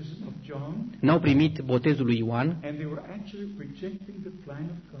baptism of John, n-au primit botezul lui Ioan and they were actually rejecting the plan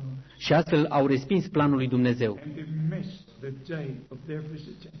of God, și astfel au respins planul lui Dumnezeu and they missed the day of their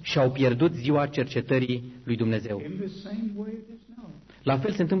visitation. și au pierdut ziua cercetării lui Dumnezeu. In the same way it is now. La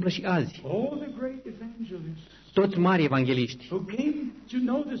fel se întâmplă și azi. All the great evangelists toți mari evangeliști, who came to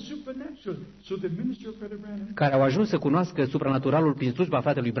know the supernatural. So the ministry of Brother Branham, care au ajuns să cunoască supranaturalul prin slujba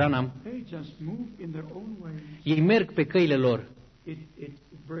fratelui Branham, they just move in their own way. ei merg pe căile lor. It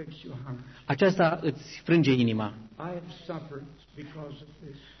breaks your heart. Aceasta îți frânge inima. I have suffered because of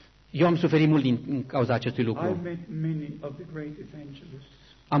this. Eu am suferit mult din cauza acestui I lucru. met many of the great evangelists.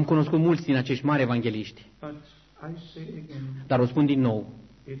 Am cunoscut mulți din acești mari evangeliști, But I say again, dar o spun din nou,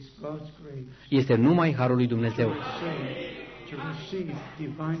 it's God's grace este numai harul lui Dumnezeu to receive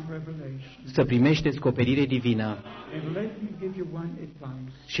divine revelation. să primești descoperire divină. And let me give you one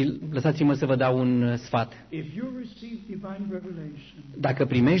advice. Și lăsați-mă să vă dau un sfat. If you receive divine revelation, Dacă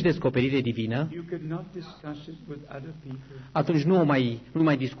primești descoperire divină, you cannot discuss it with other people. atunci nu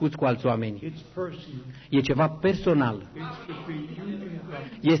mai discuți cu alți oameni. It's personal. E ceva personal. It's between you and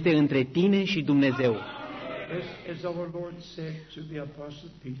God. Este între tine și Dumnezeu. As our Lord said to the Apostle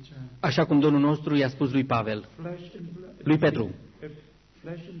Peter, Așa cum Domnul nostru i-a spus lui Pavel, flesh and blood, lui Petru, if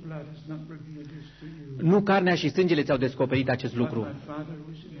flesh and blood has not revealed this to you, nu carnea și sângele ți-au descoperit acest but lucru, my Father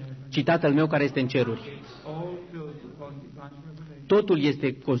who is in heaven. ci Tatăl meu care este în ceruri. It's all built upon divine revelation. Totul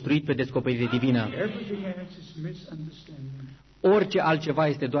este construit pe descoperire divină. Everything else is misunderstanding Orice altceva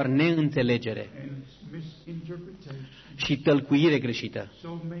este doar neînțelegere and it's misinterpretation. și tălcuire greșită. So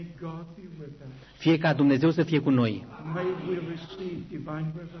may God be with us. Fie ca Dumnezeu să fie cu noi, May we receive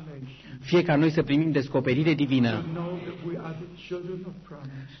divine revelation. fie ca noi să primim descoperire To divină, know that we are the children of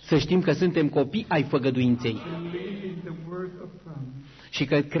promise. să știm că suntem copii ai făgăduinței Believing the word of promise. și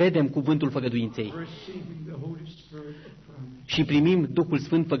că credem cuvântul făgăduinței Receiving the Holy Spirit of promise. și primim Duhul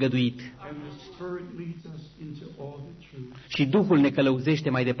Sfânt făgăduit And the Spirit leads us into all the truth. și Duhul ne călăuzește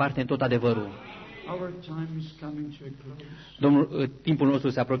mai departe în tot adevărul. Our time is coming to a close. Timpul nostru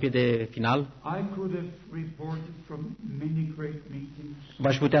se apropie de final. I could have reported from many great meetings.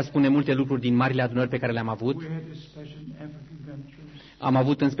 V-aș putea spune multe lucruri din marile adunări pe care le-am avut. We had especially in African countries. Am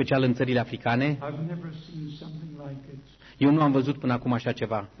avut în special în țările africane. I've never seen something like it Eu nu am văzut până acum așa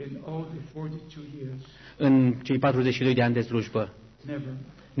ceva in all the 42 years. în cei 42 de ani de slujbă. Never.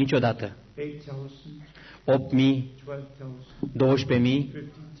 Niciodată. 8,000, 8.000, 12,000,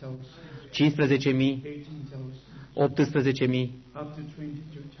 12.000, 15,000, 15.000, 18,000, 18.000, up to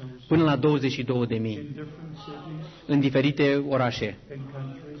 22,000 până la 22.000 in different cities în diferite orașe and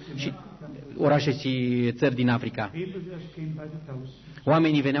countries in și Africa. orașe și țări din Africa. People just came by the thousands,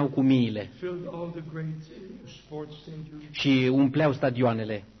 Oamenii veneau cu miile filled all the great sports stadiums și umpleau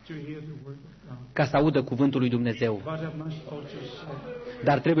stadioanele to hear the word of God. ca să audă cuvântul lui Dumnezeu. But I must also say,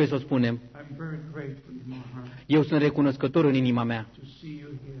 Dar trebuie să o spunem, I'm very grateful in my heart eu sunt recunoscător în inima mea to see you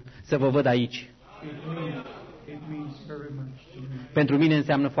here. să vă văd aici. It means very much to me. Pentru mine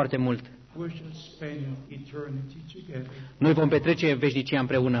înseamnă foarte mult. We shall spend eternity together. Noi vom petrece veșnicia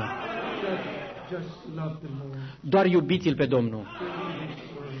împreună. Just love the Lord. Doar iubiți-L pe Domnul. Believe His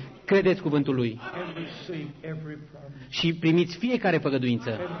word. Credeți cuvântul Lui And receive every promise. și primiți fiecare făgăduință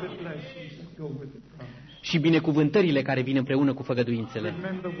And the blessings that go with the promise. și binecuvântările care vin împreună cu făgăduințele.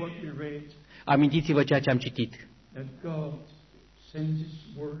 Remember what we read, Amintiți-vă ceea ce am citit, that God sends His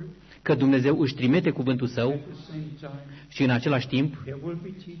word că Dumnezeu își trimite cuvântul Său at the same time. și în același timp There will be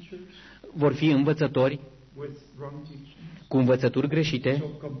teachers vor fi învățători with wrong teachings. cu învățături greșite. So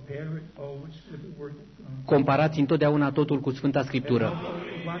compare it always with the word of God. Comparați întotdeauna totul cu Sfânta And Scriptură not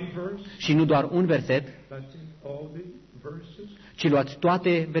only one verse, și nu doar un verset, but take all the verses ci luați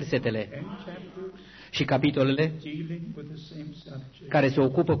toate versetele and chapters și capitolele dealing with the same subject. care se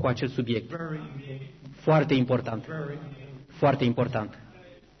ocupă cu acel subiect. Very important. Foarte important, Very important. foarte important.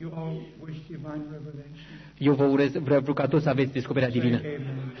 You all wish divine revelation. Eu vă urez, vreau ca toți să aveți descoperirea divină. Say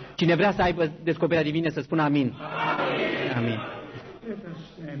amen. Cine vrea să aibă descoperirea divină să spună amin. Amin. Let us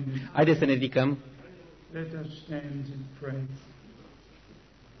stand. Haideți să ne ridicăm. Let us stand and pray.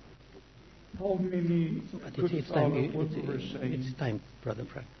 How many could follow what we were saying? time, brother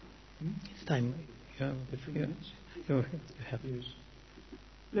Frank. It's time. A few minutes? Yes.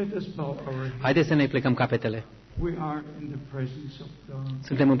 Let us bow our heads. Haideți să ne plecăm capetele. We are in the presence of God.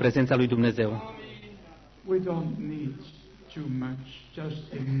 Suntem în prezența lui Dumnezeu. We don't need too much,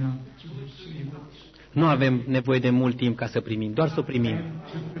 just enough to receive it Nu avem nevoie de mult timp ca să primim, doar să o primim and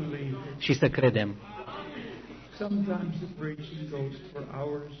to believe it. și să credem. Sometimes the preaching goes for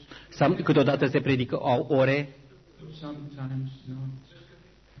hours, Câteodată se predică ore, sometimes not.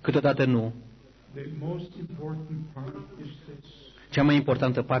 câteodată nu. The most important part is this, Cea mai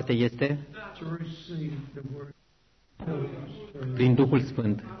importantă parte este to receive the word of the Holy Spirit. prin Duhul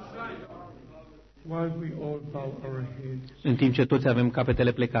Sfânt. While we all bow our heads, În timp ce toți avem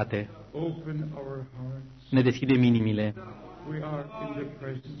capetele plecate, open our hearts, ne deschidem inimile We are in the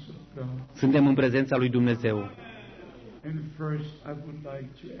presence of God. Suntem în prezența lui Dumnezeu. And first, I would like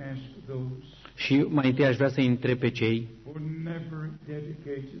to ask those Și mai întâi aș vrea să întreb pe cei who never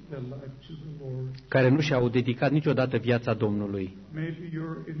dedicated their life to the Lord. care nu și-au dedicat niciodată viața Domnului. Maybe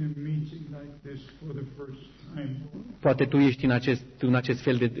you're in a meeting like this for the first time. Poate tu ești în acest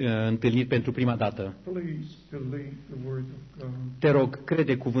fel de întâlniri pentru prima dată. Please believe the word of God. Te rog,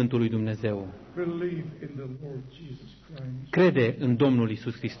 crede cuvântul lui Dumnezeu. Believe in the Lord Jesus Christ. Crede în Domnul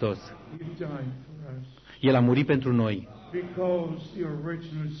Isus Hristos. He died for us. El a murit pentru noi. Because the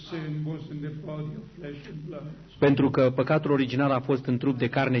original sin was in the body of flesh and blood. Pentru că păcatul original a fost în trup de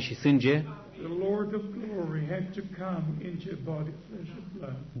carne și sânge, The Lord of glory had to come into a body of flesh and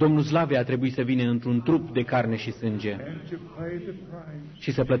blood. Domnul Slavei a trebuit să vină într-un trup de carne și sânge And to pay the price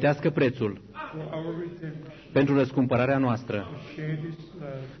și să plătească prețul for our redemption. pentru răscumpărarea noastră, To shed his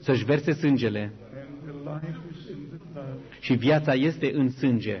blood. să-și verse sângele And the life is in the blood. și viața este în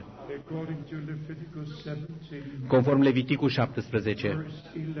sânge, According to Leviticus 17, conform Leviticul 17,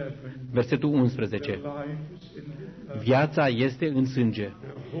 verse 11. versetul The 11. life is in the blood. Viața este în sânge.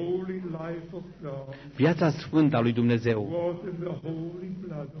 The holy life of God Viața sfântă a lui Dumnezeu was in the holy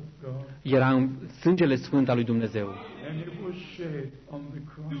blood of God. era în sângele sfânt al lui Dumnezeu. And it was shed on the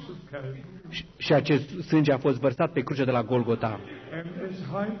cross of Calvary. Și acest sânge a fost vărsat pe crucea de la Golgota. And as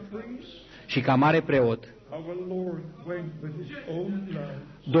high priest, Și ca mare preot, our Lord went with his own blood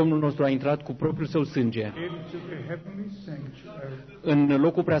Domnul nostru a intrat cu propriul său sânge into the heavenly sanctuary în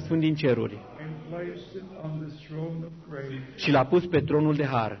locul preasfânt din ceruri and placed it on the throne of grace. și l-a pus pe tronul de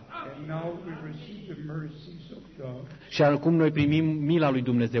har. And now we receive the mercies of God, Și acum noi primim mila lui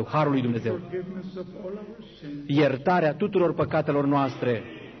Dumnezeu, harul lui Dumnezeu, forgiveness of all our sins. iertarea tuturor păcatelor noastre.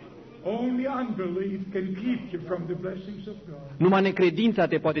 Only unbelief can keep you from the blessings of God. Numai necredința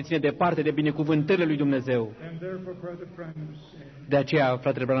te poate ține departe de binecuvântările lui Dumnezeu. And therefore, Brother Branham said, De aceea,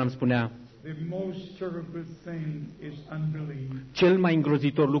 fratele Branham spunea, the most terrible thing is unbelief. cel mai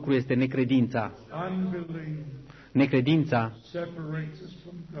îngrozitor lucru este necredința. Unbelief Necredința separates us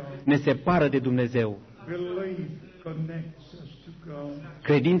from God. ne separă de Dumnezeu. Belief connects us to God.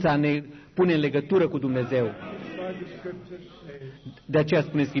 Credința ne pune în legătură cu Dumnezeu. That's why the scripture says, De aceea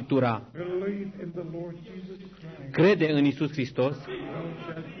spune Scriptura, believe in the Lord Jesus Christ, crede în Isus Hristos thou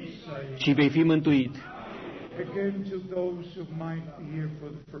shalt be saved. și vei fi mântuit. Again, to those who might be here for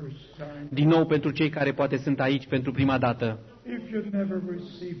the first time, Din nou pentru cei care poate sunt aici pentru prima dată. if you've never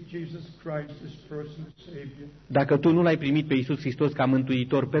received Jesus Christ as personal Savior, Dacă tu nu l-ai primit pe Isus Hristos ca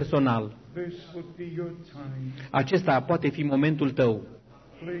mântuitor personal, this would be your time. acesta poate fi momentul tău.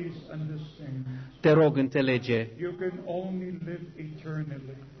 Please understand, Te rog, înțelege, you can only live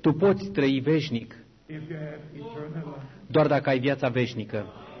eternally tu poți trăi veșnic if you have eternal life. doar dacă ai viața veșnică.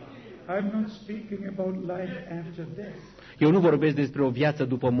 I'm not speaking about life after death. Eu nu vorbesc despre o viață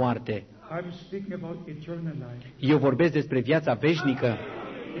după moarte. I'm speaking about eternal life. Eu vorbesc despre viața veșnică.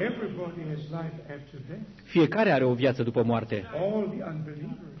 Everybody has life after death. Fiecare are o viață după moarte. All the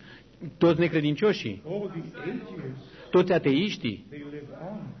unbelievers, Toți necredincioșii, all the atheists, toți ateiștii, they live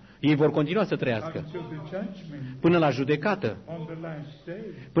on ei vor continua să trăiască until the judgment până la judecată, on the last day,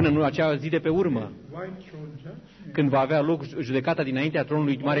 până în acea zi de pe urmă, white throne judgment. când va avea loc judecata dinaintea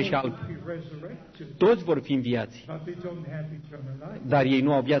tronului mare și All alb. will be resurrected, Toți vor fi înviați, but they don't have eternal life. dar ei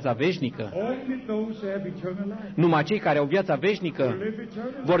nu au viața veșnică. Only those who have eternal life Numai cei care au viața will veșnică live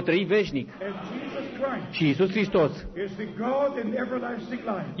eternally. vor trăi veșnic. And Jesus Christ Și Isus Hristos is the God and everlasting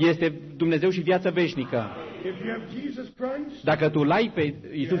life. este Dumnezeu și viața veșnică. If you have Jesus Christ, Dacă tu l-ai pe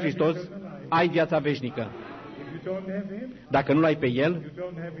Isus Hristos, ai viața veșnică. if you don't have Him, Dacă nu l-ai pe El, you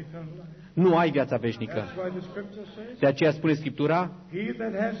don't have eternal life. nu ai viața veșnică. That's why the scripture says, De aceea spune Scriptura, he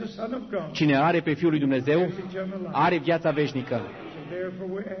that has the Son of God cine are pe Fiul lui Dumnezeu, has eternal life. are viața veșnică. So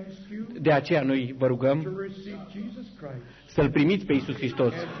therefore we ask you De aceea noi vă to rugăm receive Jesus Christ să-L primiți pe Isus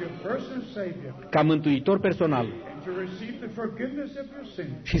Hristos as your personal Savior ca mântuitor personal and to receive the forgiveness of your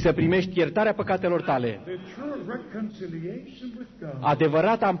sins, și să primești iertarea păcatelor tale, the true reconciliation with God.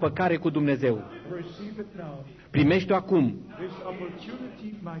 adevărata împăcare cu Dumnezeu. Receive it now. Primești-o acum. This opportunity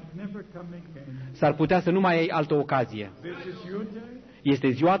might never come again. S-ar putea să nu mai ai altă ocazie. This is your day, Este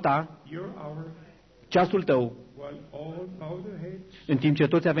ziua ta, your hour, ceasul tău, while all bow their heads în timp ce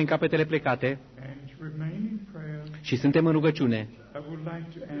toți avem capetele plecate and remain in prayer. și suntem în rugăciune. I would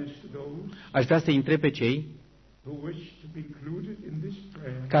like to ask those Aș vrea să-i întreb pe cei who wish to be included in this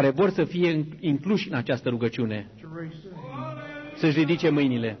prayer care vor să fie incluși în această rugăciune to raise their hand. să-și ridice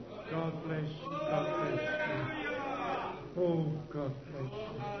mâinile. God bless you. God bless you. Oh, God bless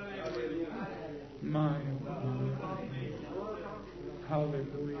you. My Lord.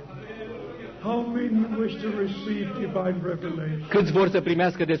 Hallelujah. How many wish to receive divine revelation? Câți vor să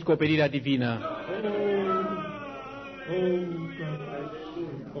primească descoperirea divină?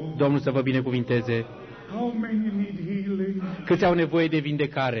 Domnul să vă binecuvinteze. How many need healing? Câți au nevoie de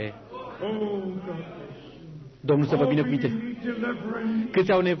vindecare? Domnul să vă binecuvinteze.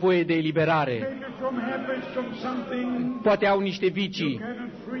 Câți au nevoie de eliberare? Poate au niște vicii.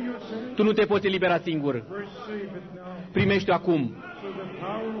 Tu nu te poți elibera singur. Primește-o acum.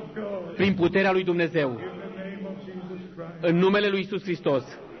 Prin puterea lui Dumnezeu. În numele lui Iisus Hristos.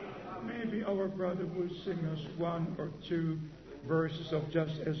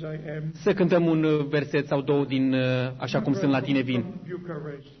 Să cântăm un verset sau două din Așa cum sunt la tine vin.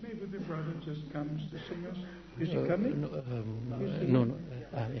 Nu.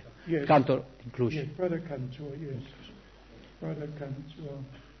 Cantor din Cluj.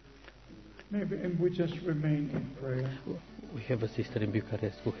 Maybe, and we just remain in prayer. We have a sister in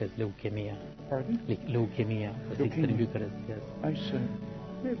Bucharest who has leukemia. Pardon? Leukemia. A sister in Bucharest, yes. I see.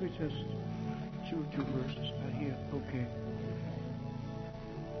 Maybe just two verses here. Okay.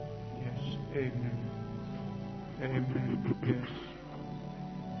 Yes. Amen. Amen. Yes.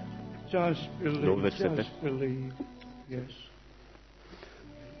 Just believe. Just believe. Yes.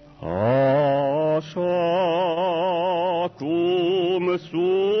 Așa cum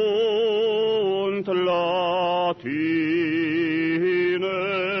sunt la tine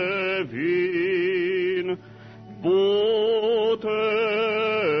vin,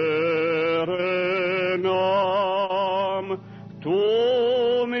 putere n-am,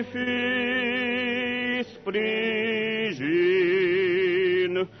 tu-mi fii sprijin,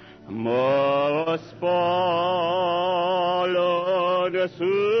 mă spală de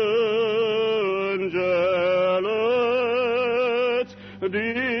sângele-ți divin,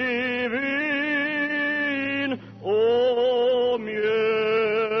 o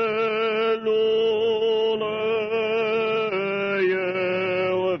mielule,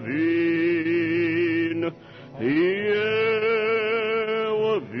 eu vin,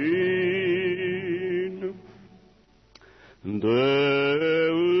 de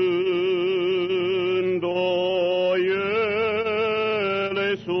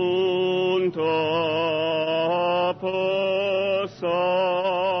îndoiele sunt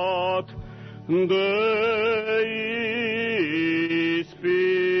apăsat, de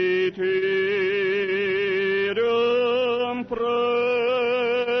ispitiri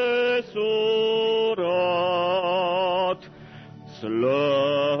împresurat,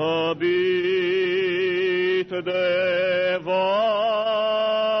 slăbit de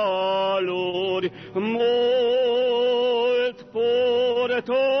valuri, mult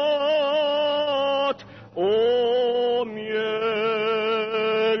purtat, o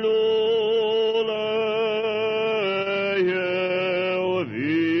mielule, eu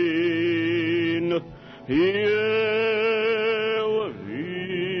vin, eu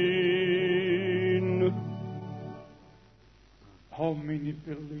vin. How many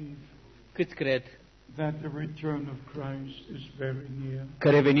believe Câți cred that the return of Christ is very near? că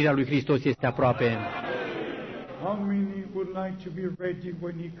revenirea lui Hristos este aproape? How many would like to be ready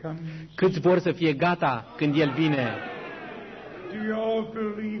when He comes? Câți vor să fie gata când El vine? Do you all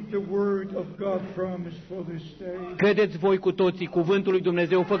believe the word of God promised for this day? Credeți voi cu toții cuvântul lui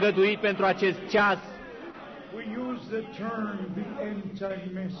Dumnezeu făgăduit pentru acest ceas? We use the term the end time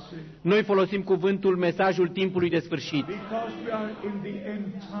message Noi folosim cuvântul mesajul timpului de sfârșit, because we are in the end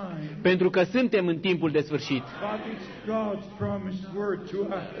time. pentru că suntem în timpul de sfârșit. But it's God's promised word to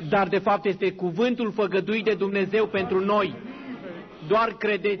us. Dar de fapt este cuvântul făgăduit de Dumnezeu pentru noi. Doar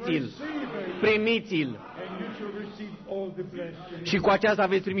credeți-l, Receive it, primiți-l and you shall receive all the blessings și cu aceasta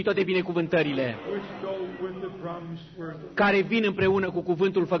veți primi toate binecuvântările which go with the promised word. care vin împreună cu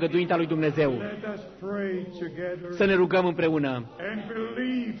cuvântul făgăduit al lui Dumnezeu. Let us pray together Să ne rugăm împreună and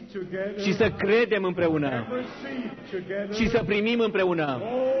believe together și să credem împreună and receive together și să primim împreună all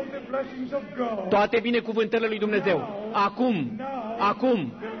the blessings of God. toate binecuvântările lui Dumnezeu. Acum,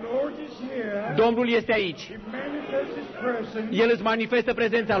 acum, The Lord is here. Domnul este aici. He manifests His presence. El îți manifestă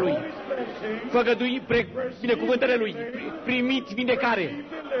prezența Lui. All His blessings. Făgădui binecuvântările Lui. Primiți vindecare.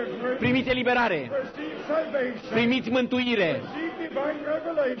 Deliverance. Primiți eliberare. Receive salvation. Primiți mântuire. Receive divine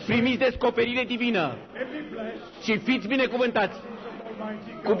revelation. Primiți descoperire divină. And be blessed. Și fiți binecuvântați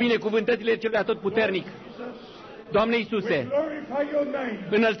Almighty cu God. binecuvântările celui atotputernic. Doamne Iisuse, Glorify your name.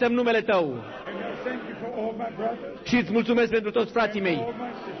 înălțăm numele Tău And I thank you for all my brothers. și îți mulțumesc pentru toți frații mei All my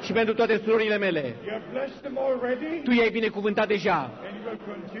sisters. și pentru toate surorile mele. You have blessed them already. Tu i-ai binecuvântat deja And you will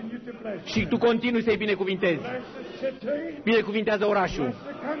continue to bless și Tu continui să-i binecuvintezi. Bless the city. Binecuvintează orașul, Bless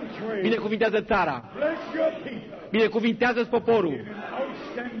the country. binecuvintează țara, Bless your people. Binecuvintează-ți poporul in an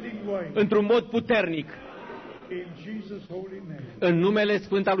outstanding way. într-un mod puternic, In Jesus' holy name. în numele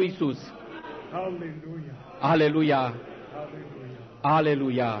sfânt al lui Isus. Hallelujah. Aleluia!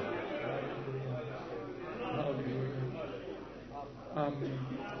 Hallelujah. Aleluia! Hallelujah. Amen.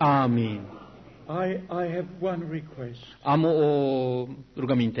 Amin. I have one request, Am o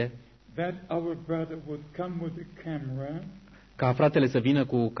rugăminte that our brother would come with a camera ca fratele să vină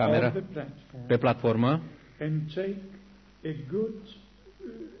cu on camera the platform pe platformă and take a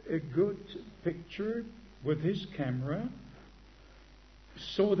good picture with his camera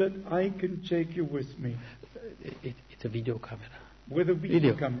so that I can take you with me. It's a video camera. With a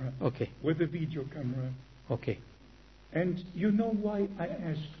video camera. Ok, With a video camera. ok. And you know why I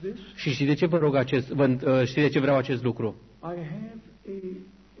ask this? Și de ce vă rog știți de ce vreau acest lucru? I have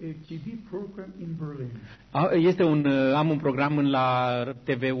a TV program in Berlin. Am un program la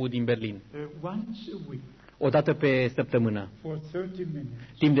TV-ul din Berlin. Once a week. O dată pe săptămână, For 30 minutes.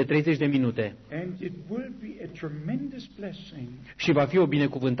 timp de 30 de minute. And it will be a tremendous blessing Și va fi o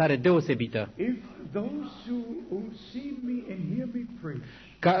binecuvântare deosebită. if those who see me and hear me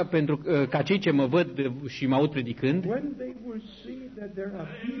preach, Ca cei ce mă văd și mă aud predicând, when they will see that there are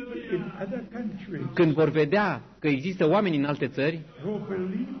people in other countries când vor vedea că există oameni în alte țări who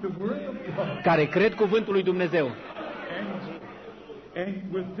believe the word of God, care cred cuvântul lui Dumnezeu. and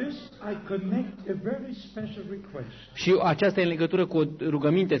with this I connect a very special request. Și aceasta e în legătură cu o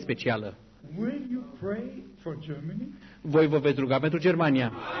rugăminte specială. Will you pray for Germany? Voi vă veți ruga pentru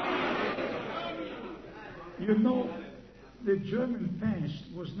Germania. You know, the German past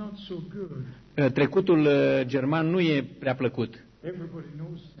was not so good. Trecutul german nu e prea plăcut. Everybody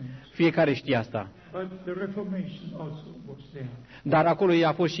knows that. Fiecare știe asta. But the Reformation also was there. Dar acolo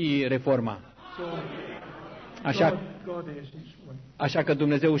a fost și reforma. So God has His way. Așa că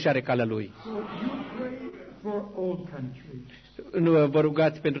Dumnezeu își are calea Lui. So you pray for all countries, Vă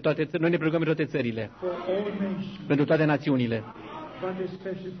rugați pentru toate țările. Noi ne rugăm pentru toate țările, for all nations, pentru toate națiunile. but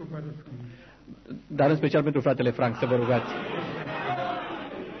especially for Brother Frank. Dar în special pentru fratele Frank să vă rugați.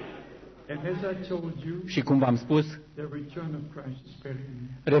 And as I told you, Și cum v-am spus, the return of Christ is very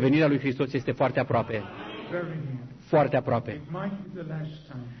near. revenirea lui Hristos este foarte aproape. Very near. Foarte aproape. It might be the last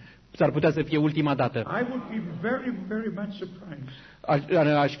time. S-ar putea să fie ultima dată. I would be very, very much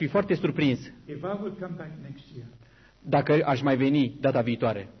surprised Aș fi foarte surprins if I would come back next year. dacă aș mai veni data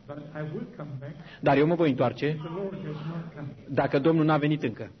viitoare. But I will come back. Dar eu mă voi întoarce The Lord has not come. dacă Domnul n-a venit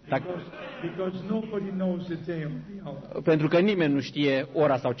încă. Because nobody knows the day or the hour. Pentru că nimeni nu știe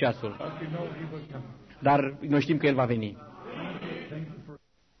ora sau ceasul. But we know He will come. Dar noi știm că El va veni. Thank you for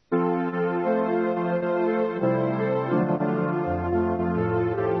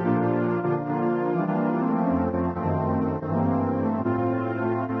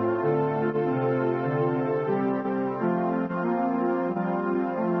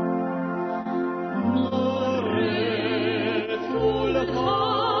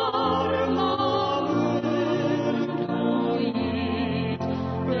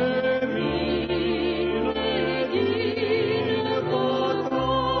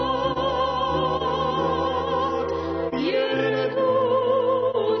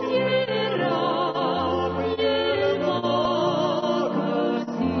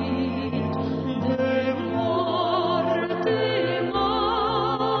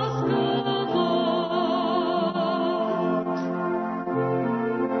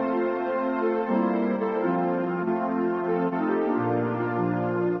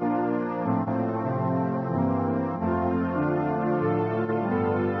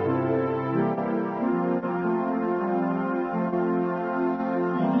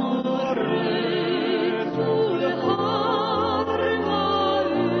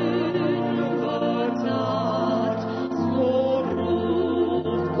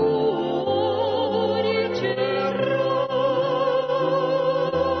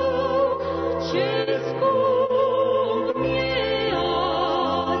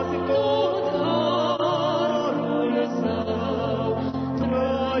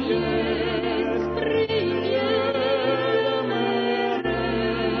Yeah.